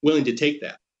be willing to take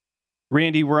that.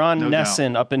 Randy, we're on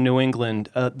Nesson up in New England.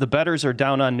 The bettors are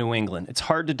down on New England. It's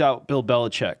hard to doubt Bill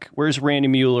Belichick. Where's Randy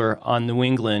Mueller on New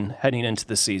England heading into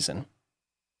the season?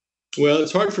 Well,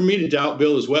 it's hard for me to doubt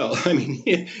Bill as well. I mean,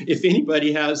 if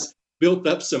anybody has built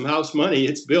up some house money,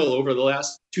 it's Bill over the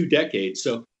last 2 decades.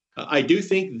 So I do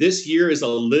think this year is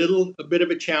a bit of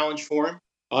a challenge for him.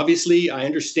 Obviously, I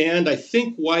understand, I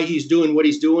think, why he's doing what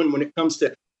he's doing when it comes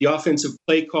to the offensive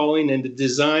play calling and the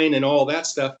design and all that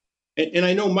stuff. And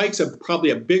I know Mike's probably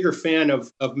a bigger fan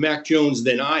of Mac Jones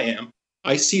than I am.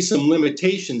 I see some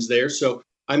limitations there. So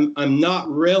I'm not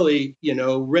really,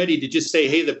 ready to just say,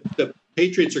 hey, the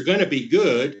Patriots are going to be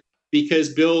good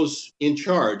because Bill's in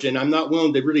charge. And I'm not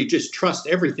willing to really just trust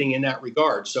everything in that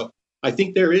regard. So I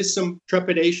think there is some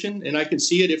trepidation, and I can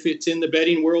see it if it's in the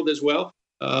betting world as well.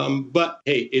 But,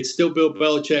 hey, it's still Bill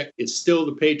Belichick. It's still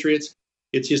the Patriots.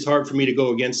 It's just hard for me to go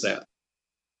against that.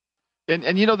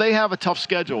 And they have a tough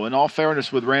schedule. In all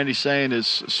fairness, what Randy's saying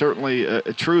is certainly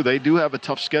true. They do have a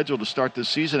tough schedule to start this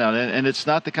season out. And it's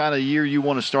not the kind of year you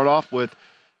want to start off with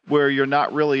where you're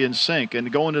not really in sync.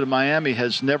 And going to Miami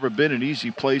has never been an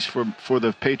easy place for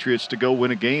the Patriots to go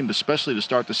win a game, especially to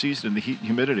start the season in the heat and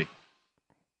humidity.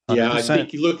 100%. Yeah, I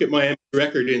think you look at Miami's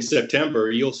record in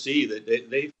September, you'll see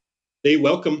that they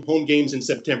welcome home games in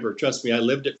September. Trust me, I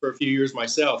lived it for a few years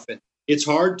myself. And it's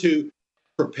hard to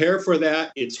prepare for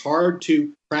that. It's hard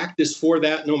to practice for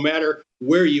that no matter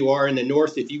where you are in the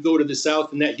north. If you go to the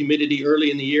south in that humidity early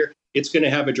in the year, it's going to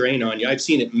have a drain on you. I've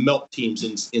seen it melt teams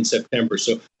in September,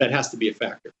 so that has to be a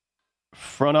factor.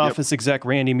 Front office exec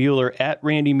Randy Mueller, at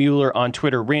Randy Mueller on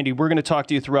Twitter. Randy, we're going to talk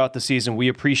to you throughout the season. We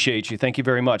appreciate you. Thank you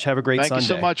very much. Have a great Sunday. Thank you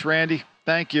so much, Randy.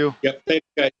 Thank you. Yep. Thank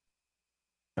you, guys.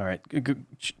 All right. Good.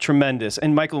 Tremendous.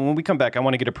 And Michael, when we come back, I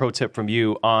want to get a pro tip from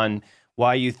you on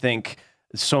why you think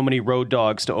so many road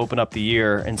dogs to open up the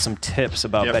year and some tips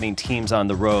about betting teams on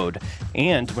the road.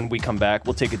 And when we come back,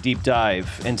 we'll take a deep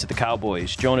dive into the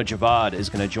Cowboys. Jonah Javad is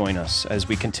going to join us as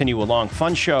we continue along.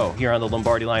 Fun show here on the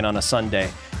Lombardi Line on a Sunday.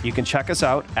 You can check us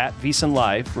out at VSiN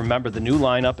Live. Remember the new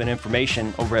lineup and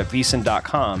information over at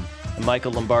VSiN.com. And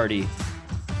Michael Lombardi,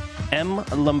 M.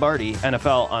 Lombardi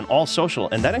NFL on all social,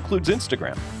 and that includes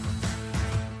Instagram.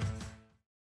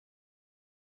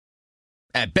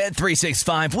 At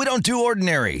Bet365, we don't do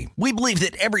ordinary. We believe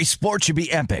that every sport should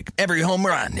be epic. Every home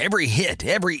run, every hit,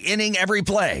 every inning, every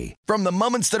play. From the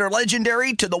moments that are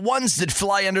legendary to the ones that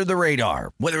fly under the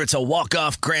radar. Whether it's a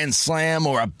walk-off grand slam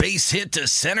or a base hit to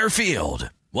center field.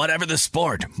 Whatever the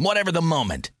sport, whatever the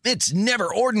moment. It's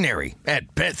never ordinary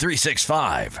at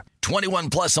Bet365. 21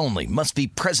 plus only. Must be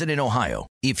present in Ohio.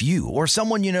 If you or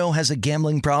someone you know has a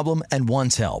gambling problem and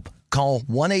wants help, call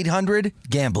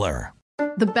 1-800-GAMBLER.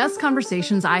 The best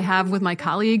conversations I have with my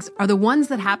colleagues are the ones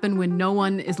that happen when no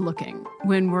one is looking,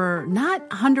 when we're not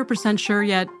 100% sure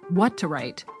yet what to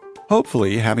write.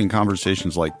 Hopefully, having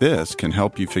conversations like this can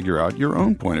help you figure out your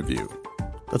own point of view.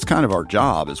 That's kind of our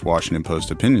job as Washington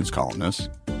Post opinions columnists.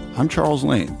 I'm Charles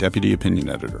Lane, Deputy Opinion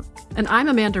Editor. And I'm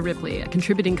Amanda Ripley, a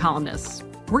contributing columnist.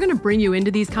 We're going to bring you into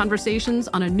these conversations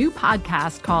on a new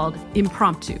podcast called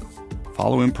Impromptu.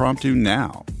 Follow Impromptu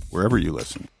now, wherever you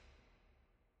listen.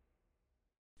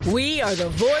 We are the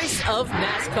voice of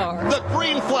NASCAR. The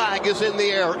green flag is in the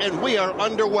air, and we are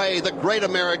underway. The Great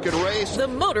American Race. The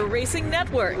Motor Racing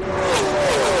Network.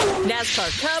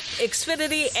 NASCAR Cup,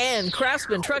 Xfinity, and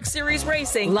Craftsman Truck Series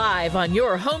Racing live on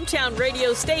your hometown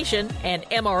radio station and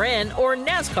MRN or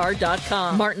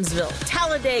NASCAR.com. Martinsville,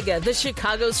 Talladega, the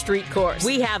Chicago Street Course.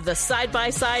 We have the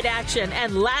side-by-side action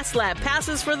and last lap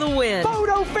passes for the win.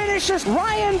 Photo finishes.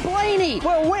 Ryan Blaney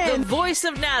will win. The voice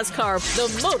of NASCAR,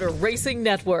 the Motor Racing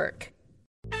Network.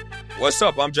 What's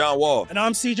up? I'm John Wall. And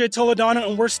I'm CJ Toledano,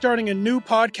 and we're starting a new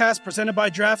podcast presented by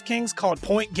DraftKings called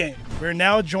Point Game. We're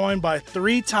now joined by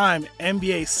three-time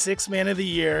NBA Sixth Man of the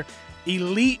Year,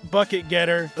 elite bucket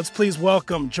getter. Let's please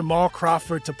welcome Jamal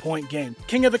Crawford to Point Game.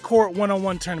 King of the Court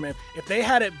one-on-one tournament. If they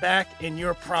had it back in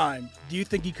your prime, do you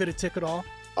think you could have took it all?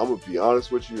 I'm going to be honest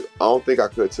with you. I don't think I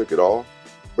could have took it all,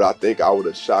 but I think I would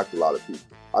have shocked a lot of people.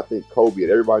 I think Kobe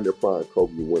and everybody in their prime,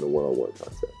 Kobe would win a one-on-one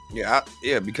contest. Yeah,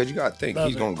 because you got to think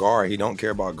he's going to guard. He don't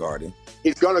care about guarding.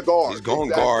 He's going to guard. He's going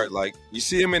to guard. Like, you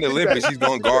see him in the Olympics, he's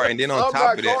going to guard. And then on top of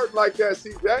that. I'm not guarding like that,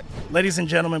 CJ. Ladies and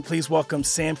gentlemen, please welcome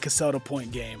Sam Cassell to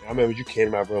Point Game. I remember you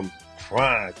came out from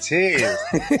prime 10.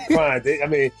 I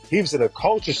mean, he was in a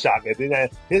culture shock. And then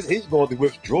he's going through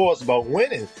withdrawals about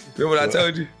winning. Remember what I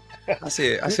told you? I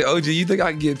said, OG, you think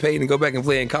I can get paid and go back and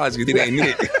play in college because it ain't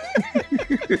it?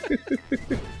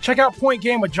 Check out Point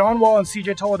Game with John Wall and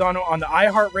CJ Toledano on the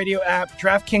iHeartRadio app,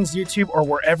 DraftKings YouTube, or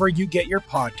wherever you get your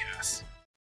podcasts.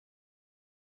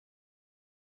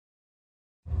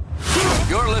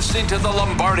 You're listening to The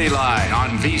Lombardi Line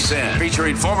on VSiN,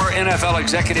 featuring former NFL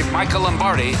executive Michael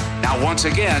Lombardi. Now, once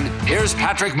again, here's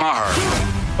Patrick Maher.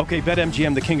 Okay,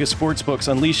 BetMGM, the king of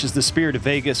sportsbooks, unleashes the spirit of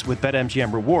Vegas with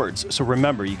BetMGM rewards. So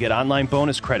remember, you get online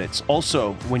bonus credits.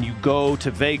 Also, when you go to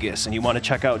Vegas and you want to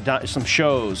check out some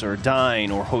shows or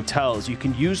dine or hotels, you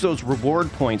can use those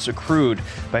reward points accrued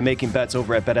by making bets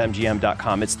over at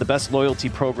BetMGM.com. It's the best loyalty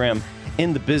program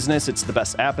in the business. It's the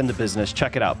best app in the business.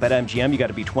 Check it out. BetMGM, you got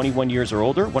to be 21 years or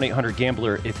older.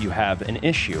 1-800-GAMBLER if you have an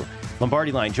issue.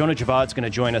 Lombardi Line, Jonah Javad's going to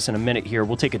join us in a minute here.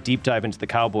 We'll take a deep dive into the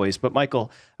Cowboys. But,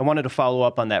 Michael, I wanted to follow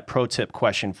up on that pro tip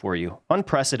question for you.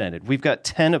 Unprecedented. We've got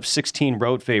 10 of 16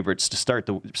 road favorites to start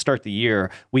the year,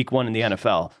 week one in the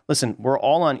NFL. Listen, we're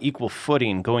all on equal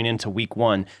footing going into week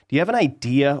one. Do you have an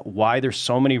idea why there's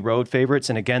so many road favorites?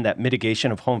 And, again, that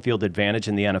mitigation of home field advantage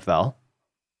in the NFL?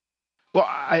 Well,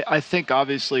 I think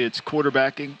obviously it's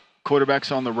quarterbacking.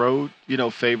 Quarterbacks on the road,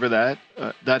 favor that.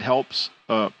 That helps.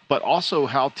 But also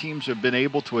how teams have been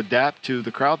able to adapt to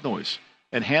the crowd noise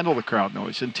and handle the crowd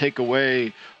noise and take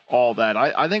away all that.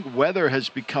 I think weather has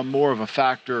become more of a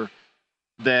factor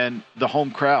than the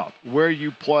home crowd. Where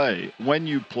you play, when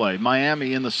you play.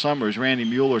 Miami in the summers, Randy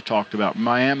Mueller talked about.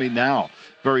 Miami now,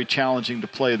 very challenging to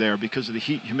play there because of the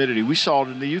heat, humidity. We saw it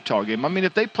in the Utah game. I mean,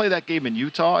 if they play that game in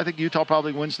Utah, I think Utah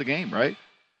probably wins the game, right?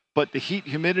 But the heat,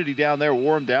 humidity down there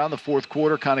wore them down. The fourth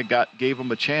quarter kind of gave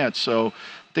them a chance. So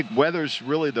I think weather's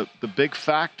really the big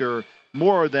factor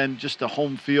more than just the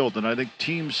home field. And I think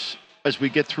teams, as we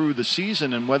get through the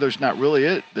season and weather's not really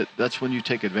it, that's when you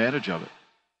take advantage of it.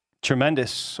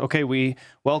 Tremendous. Okay, we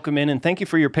welcome in and thank you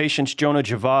for your patience, Jonah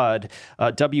Javad.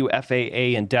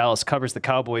 WFAA in Dallas covers the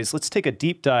Cowboys. Let's take a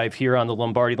deep dive here on the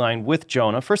Lombardi Line with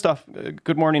Jonah. First off,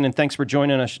 good morning and thanks for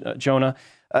joining us, Jonah.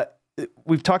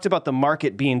 We've talked about the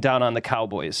market being down on the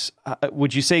Cowboys.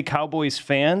 Would you say Cowboys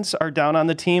fans are down on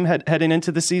the team heading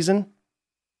into the season?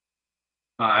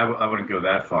 I wouldn't go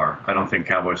that far. I don't think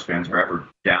Cowboys fans are ever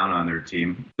down on their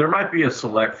team. There might be a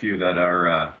select few that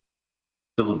are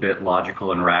still a bit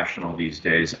logical and rational these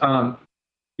days. I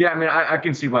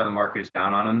can see why the market is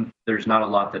down on them. There's not a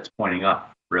lot that's pointing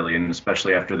up, really, and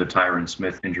especially after the Tyron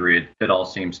Smith injury, it all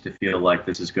seems to feel like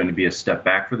this is going to be a step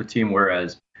back for the team,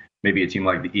 whereas maybe a team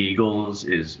like the Eagles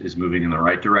is moving in the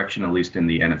right direction, at least in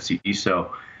the NFC East.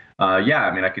 So, I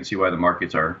can see why the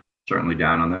markets are certainly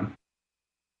down on them.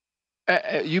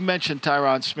 You mentioned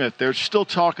Tyron Smith. They're still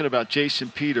talking about Jason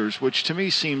Peters, which to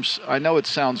me seems, I know it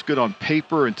sounds good on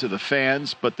paper and to the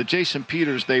fans, but the Jason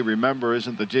Peters they remember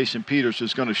isn't the Jason Peters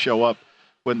who's going to show up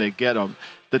when they get him.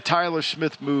 The Tyler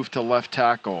Smith move to left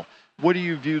tackle, what do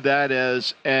you view that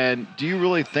as, and do you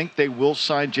really think they will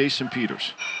sign Jason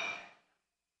Peters?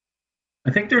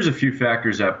 I think there's a few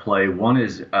factors at play. One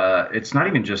is it's not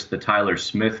even just the Tyler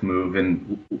Smith move.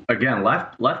 And again,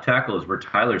 left tackle is where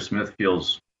Tyler Smith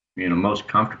feels most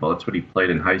comfortable. That's what he played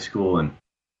in high school. And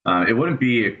it wouldn't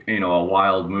be a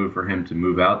wild move for him to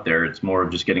move out there. It's more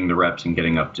of just getting the reps and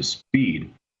getting up to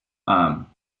speed.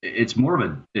 It's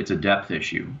a depth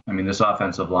issue. I mean, this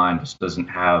offensive line just doesn't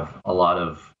have a lot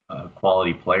of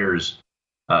quality players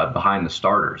behind the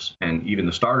starters. And even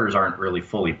the starters aren't really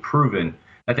fully proven.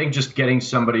 I think just getting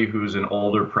somebody who's an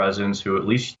older presence, who at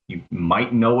least you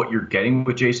might know what you're getting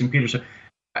with Jason Peterson.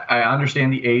 I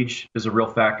understand the age is a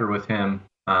real factor with him.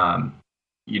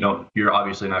 You're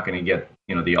obviously not going to get,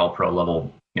 the all-pro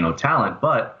level, talent,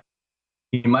 but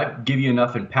he might give you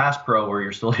enough in pass pro where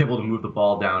you're still able to move the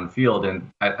ball downfield.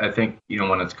 And I think,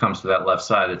 when it comes to that left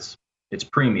side, it's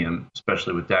premium,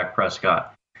 especially with Dak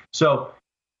Prescott. So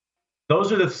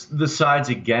those are the sides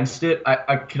against it.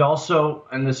 I could also,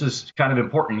 and this is kind of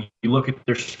important, you look at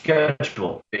their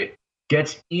schedule. It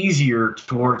gets easier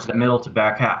towards the middle to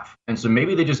back half. And so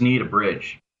maybe they just need a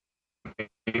bridge.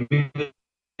 Maybe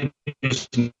they just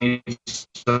need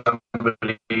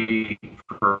somebody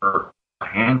for a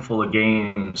handful of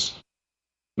games.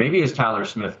 Maybe as Tyler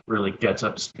Smith really gets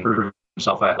up to prove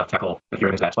himself at left tackle if you're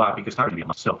in that spot, because Tyler's going to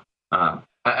be so.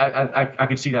 I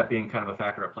could see that being kind of a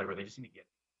factor at play where they just need to get.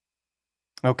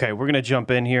 Okay, we're going to jump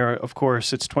in here. Of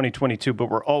course, it's 2022, but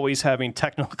we're always having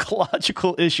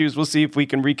technological issues. We'll see if we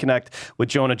can reconnect with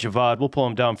Jonah Javad. We'll pull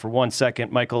him down for 1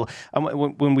 second. Michael,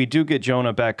 when we do get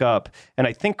Jonah back up, and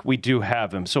I think we do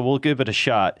have him, so we'll give it a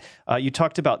shot. You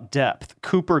talked about depth.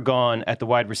 Cooper gone at the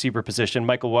wide receiver position.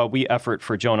 Michael, while we effort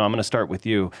for Jonah, I'm going to start with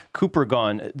you. Cooper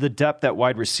gone, the depth at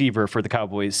wide receiver for the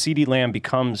Cowboys. CeeDee Lamb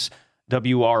becomes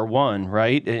WR1,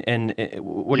 right? And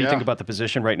what do you think about the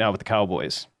position right now with the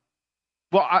Cowboys?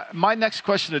 Well, my next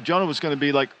question to Jonah was going to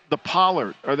be like the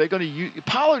Pollard. Are they going to use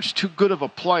Pollard's too good of a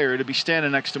player to be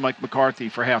standing next to Mike McCarthy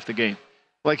for half the game?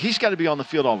 Like, he's got to be on the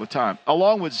field all the time,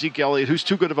 along with Zeke Elliott, who's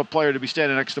too good of a player to be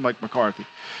standing next to Mike McCarthy.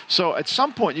 So at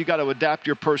some point, you got to adapt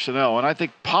your personnel. And I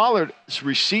think Pollard's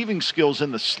receiving skills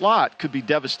in the slot could be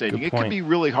devastating. It could be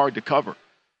really hard to cover.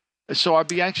 So I'd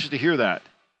be anxious to hear that.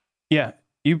 Yeah,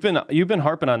 you've been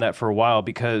harping on that for a while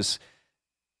because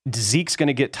Zeke's going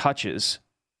to get touches.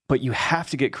 But you have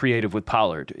to get creative with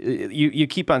Pollard. You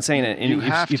keep on saying it,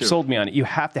 and you've sold me on it. You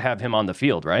have to have him on the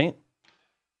field, right?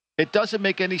 It doesn't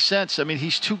make any sense. I mean,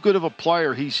 he's too good of a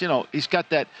player. He's got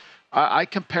that. I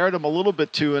compared him a little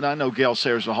bit to, and I know Gale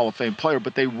Sayers is a Hall of Fame player,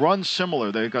 but they run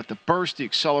similar. They've got the burst, the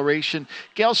acceleration.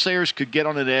 Gale Sayers could get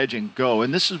on an edge and go,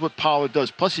 and this is what Pollard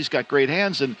does. Plus, he's got great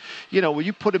hands, and, when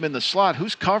you put him in the slot,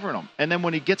 who's covering him? And then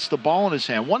when he gets the ball in his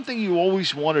hand, one thing you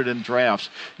always wanted in drafts,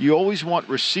 you always want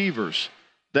receivers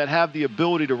that have the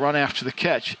ability to run after the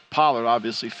catch. Pollard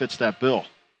obviously fits that bill.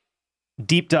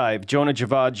 Deep dive. Jonah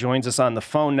Javad joins us on the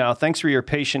phone now. Thanks for your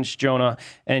patience, Jonah.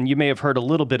 And you may have heard a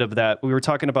little bit of that. We were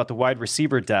talking about the wide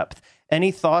receiver depth.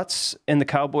 Any thoughts in the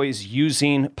Cowboys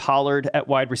using Pollard at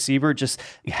wide receiver, just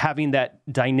having that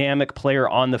dynamic player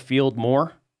on the field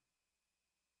more?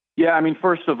 Yeah, I mean,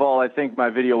 first of all, I think my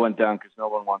video went down because no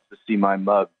one wants to see my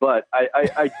mug. But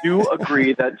I do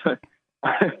agree that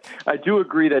I do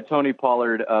agree that Tony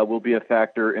Pollard will be a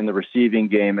factor in the receiving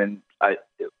game, and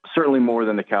certainly more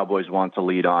than the Cowboys want to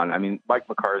lead on. I mean, Mike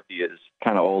McCarthy is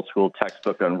kind of old school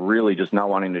textbook on really just not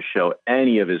wanting to show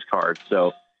any of his cards.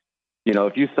 So,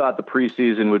 if you thought the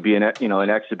preseason would be an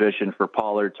exhibition for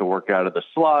Pollard to work out of the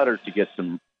slot or to get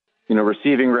some,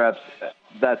 receiving reps,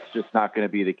 that's just not going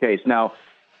to be the case. Now,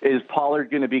 is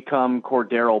Pollard going to become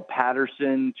Cordero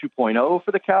Patterson 2.0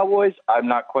 for the Cowboys? I'm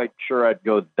not quite sure I'd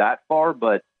go that far,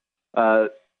 but,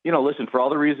 listen, for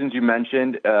all the reasons you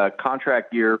mentioned,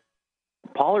 contract year,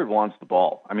 Pollard wants the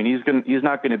ball. I mean, he's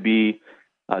not going to be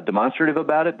demonstrative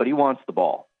about it, but he wants the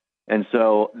ball. And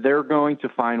so they're going to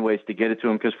find ways to get it to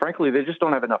him because, frankly, they just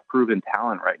don't have enough proven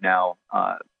talent right now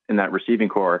in that receiving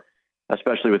core,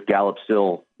 especially with Gallup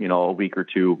still, a week or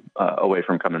two away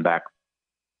from coming back.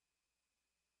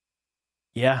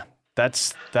 Yeah,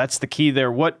 that's the key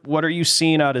there. What are you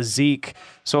seeing out of Zeke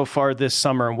so far this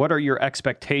summer, and what are your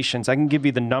expectations? I can give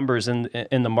you the numbers in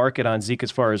the market on Zeke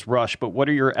as far as rush, but what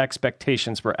are your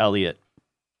expectations for Elliott?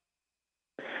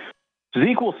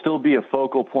 Zeke will still be a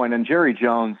focal point, and Jerry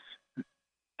Jones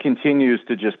continues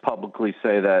to just publicly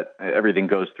say that everything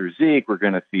goes through Zeke. We're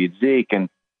going to feed Zeke, and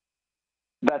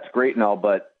that's great and all,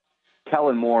 but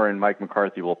Kellen Moore and Mike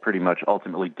McCarthy will pretty much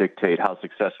ultimately dictate how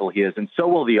successful he is, and so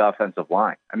will the offensive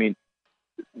line. I mean,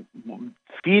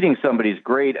 feeding somebody's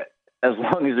great as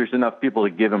long as there's enough people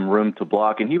to give him room to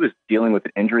block, and he was dealing with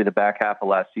an injury the back half of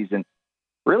last season.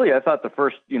 Really, I thought the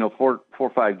first 4 or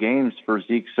 5 games for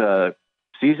Zeke's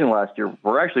season last year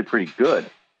were actually pretty good.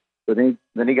 But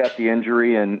then he got the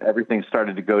injury, and everything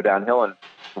started to go downhill, and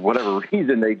for whatever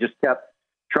reason, they just kept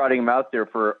trotting him out there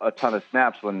for a ton of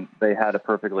snaps when they had a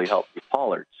perfectly healthy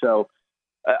Pollard. So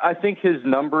I think his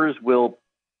numbers will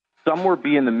somewhere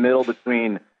be in the middle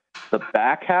between the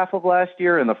back half of last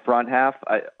year and the front half.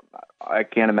 I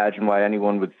can't imagine why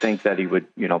anyone would think that he would,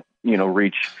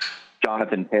 reach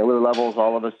Jonathan Taylor levels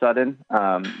all of a sudden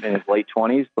in his late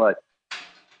 20s. But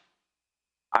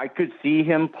I could see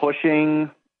him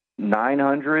pushing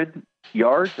 900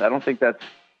 yards. I don't think that's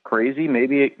crazy.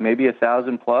 Maybe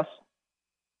 1,000 plus.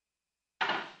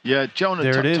 Yeah,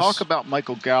 Jonah, talk about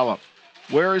Michael Gallup.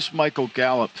 Where is Michael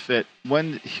Gallup fit?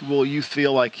 When will you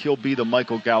feel like he'll be the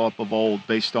Michael Gallup of old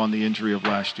based on the injury of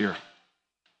last year?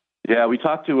 Yeah, we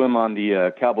talked to him on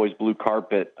the Cowboys blue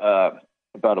carpet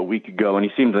about a week ago, and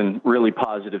he seems in really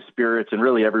positive spirits, and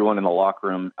really everyone in the locker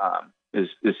room is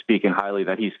speaking highly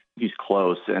that he's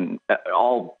close, and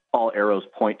all arrows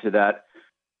point to that.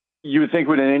 You would think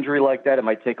with an injury like that, it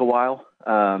might take a while.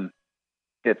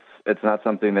 It's not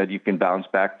something that you can bounce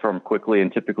back from quickly,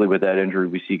 and typically with that injury,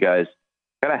 we see guys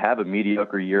kind of have a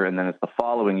mediocre year, and then it's the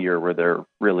following year where they're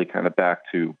really kind of back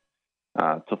to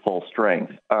full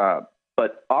strength.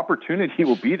 But opportunity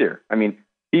will be there. I mean,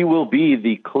 he will be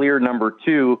the clear number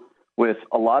 2 with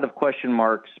a lot of question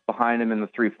marks behind him in the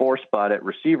 3-4 spot at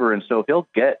receiver, and so he'll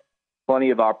get plenty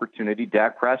of opportunity.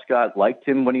 Dak Prescott liked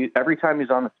him every time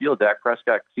he's on the field. Dak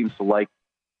Prescott seems to like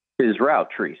his route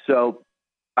tree. So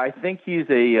I think he's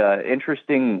a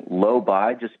interesting low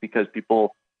buy just because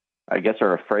people, I guess,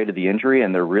 are afraid of the injury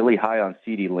and they're really high on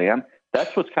CeeDee Lamb.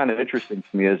 That's what's kind of interesting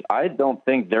to me is I don't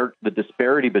think the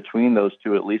disparity between those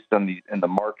two, at least in the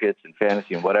markets and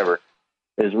fantasy and whatever,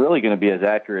 is really going to be as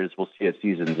accurate as we'll see at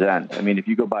season's end. I mean, if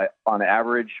you go by on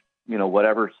average,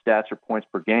 whatever stats or points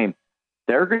per game,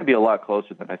 they're going to be a lot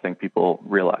closer than I think people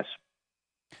realize.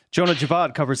 Jonah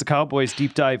Javad covers the Cowboys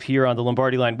deep dive here on the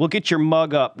Lombardi Line. We'll get your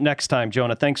mug up next time,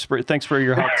 Jonah. Thanks for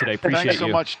your help today. Appreciate Thanks so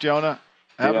much, Jonah.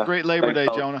 Have a great Labor Day,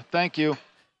 Jonah. Thank you.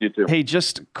 You too. Hey,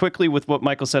 just quickly with what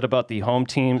Michael said about the home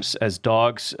teams as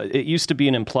dogs, it used to be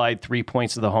an implied 3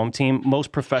 points of the home team.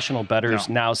 Most professional bettors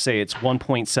now say it's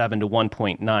 1.7 to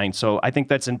 1.9. So I think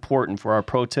that's important for our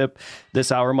pro tip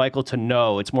this hour, Michael, to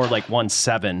know it's more like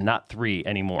 1.7, not 3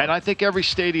 anymore. And I think every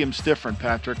stadium's different,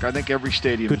 Patrick. I think every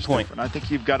stadium is different. I think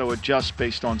you've got to adjust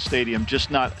based on stadium, just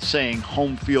not saying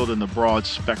home field in the broad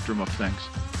spectrum of things.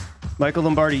 Michael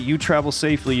Lombardi, you travel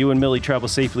safely. You and Millie travel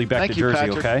safely back to Jersey,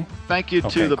 Patrick. okay? Thank you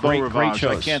to the Beau Rivage.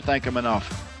 I can't thank him enough.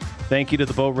 Thank you to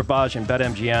the Beau Rivage and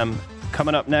BetMGM.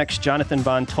 Coming up next, Jonathan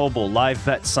Von Tobel, Live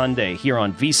Bet Sunday here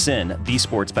on VSiN, the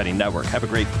Sports Betting Network. Have a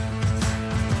great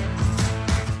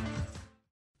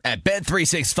At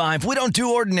Bet365, we don't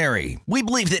do ordinary. We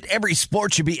believe that every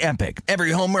sport should be epic.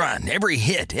 Every home run, every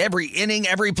hit, every inning,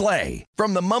 every play.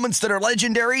 From the moments that are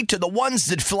legendary to the ones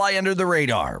that fly under the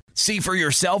radar. See for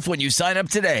yourself when you sign up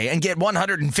today and get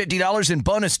 $150 in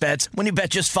bonus bets when you bet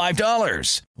just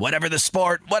 $5. Whatever the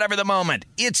sport, whatever the moment,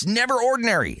 it's never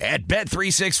ordinary at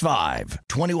Bet365.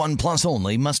 21 plus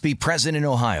only. Must be present in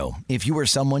Ohio. If you or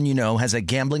someone you know has a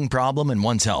gambling problem and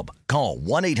wants help, call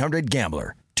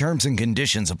 1-800-GAMBLER. Terms and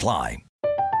conditions apply.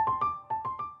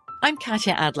 I'm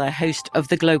Katya Adler, host of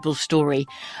The Global Story.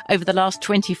 Over the last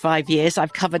 25 years,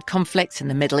 I've covered conflicts in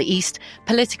the Middle East,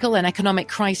 political and economic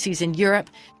crises in Europe,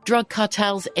 drug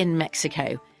cartels in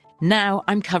Mexico. Now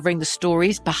I'm covering the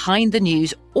stories behind the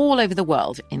news all over the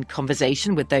world in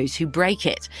conversation with those who break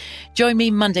it. Join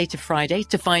me Monday to Friday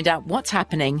to find out what's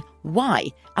happening, why,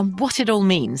 and what it all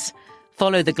means.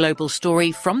 Follow The Global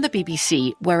Story from the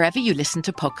BBC wherever you listen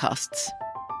to podcasts.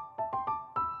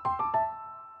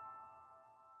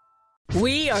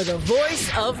 We are the voice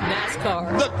of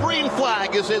NASCAR. The green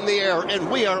flag is in the air, and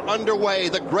we are underway.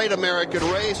 The great American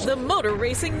race. The Motor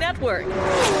Racing Network.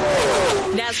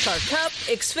 NASCAR Cup,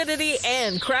 Xfinity,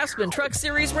 and Craftsman Truck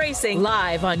Series Racing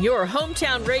live on your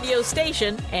hometown radio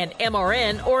station and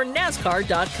MRN or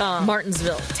NASCAR.com.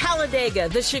 Martinsville, Talladega,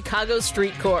 the Chicago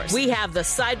Street Course. We have the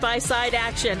side-by-side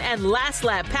action and last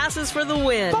lap passes for the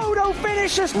win. Photo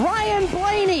finishes. Ryan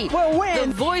Blaney will win.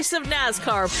 The voice of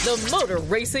NASCAR, the Motor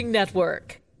Racing Network.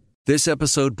 This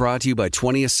episode brought to you by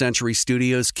 20th Century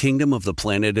Studios' Kingdom of the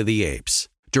Planet of the Apes.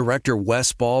 Director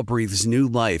Wes Ball breathes new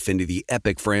life into the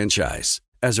epic franchise.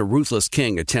 As a ruthless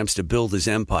king attempts to build his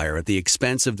empire at the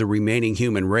expense of the remaining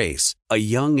human race, a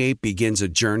young ape begins a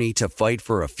journey to fight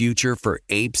for a future for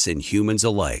apes and humans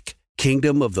alike.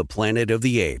 Kingdom of the Planet of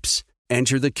the Apes.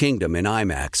 Enter the kingdom in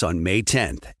IMAX on May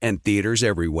 10th and theaters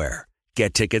everywhere.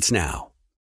 Get tickets now.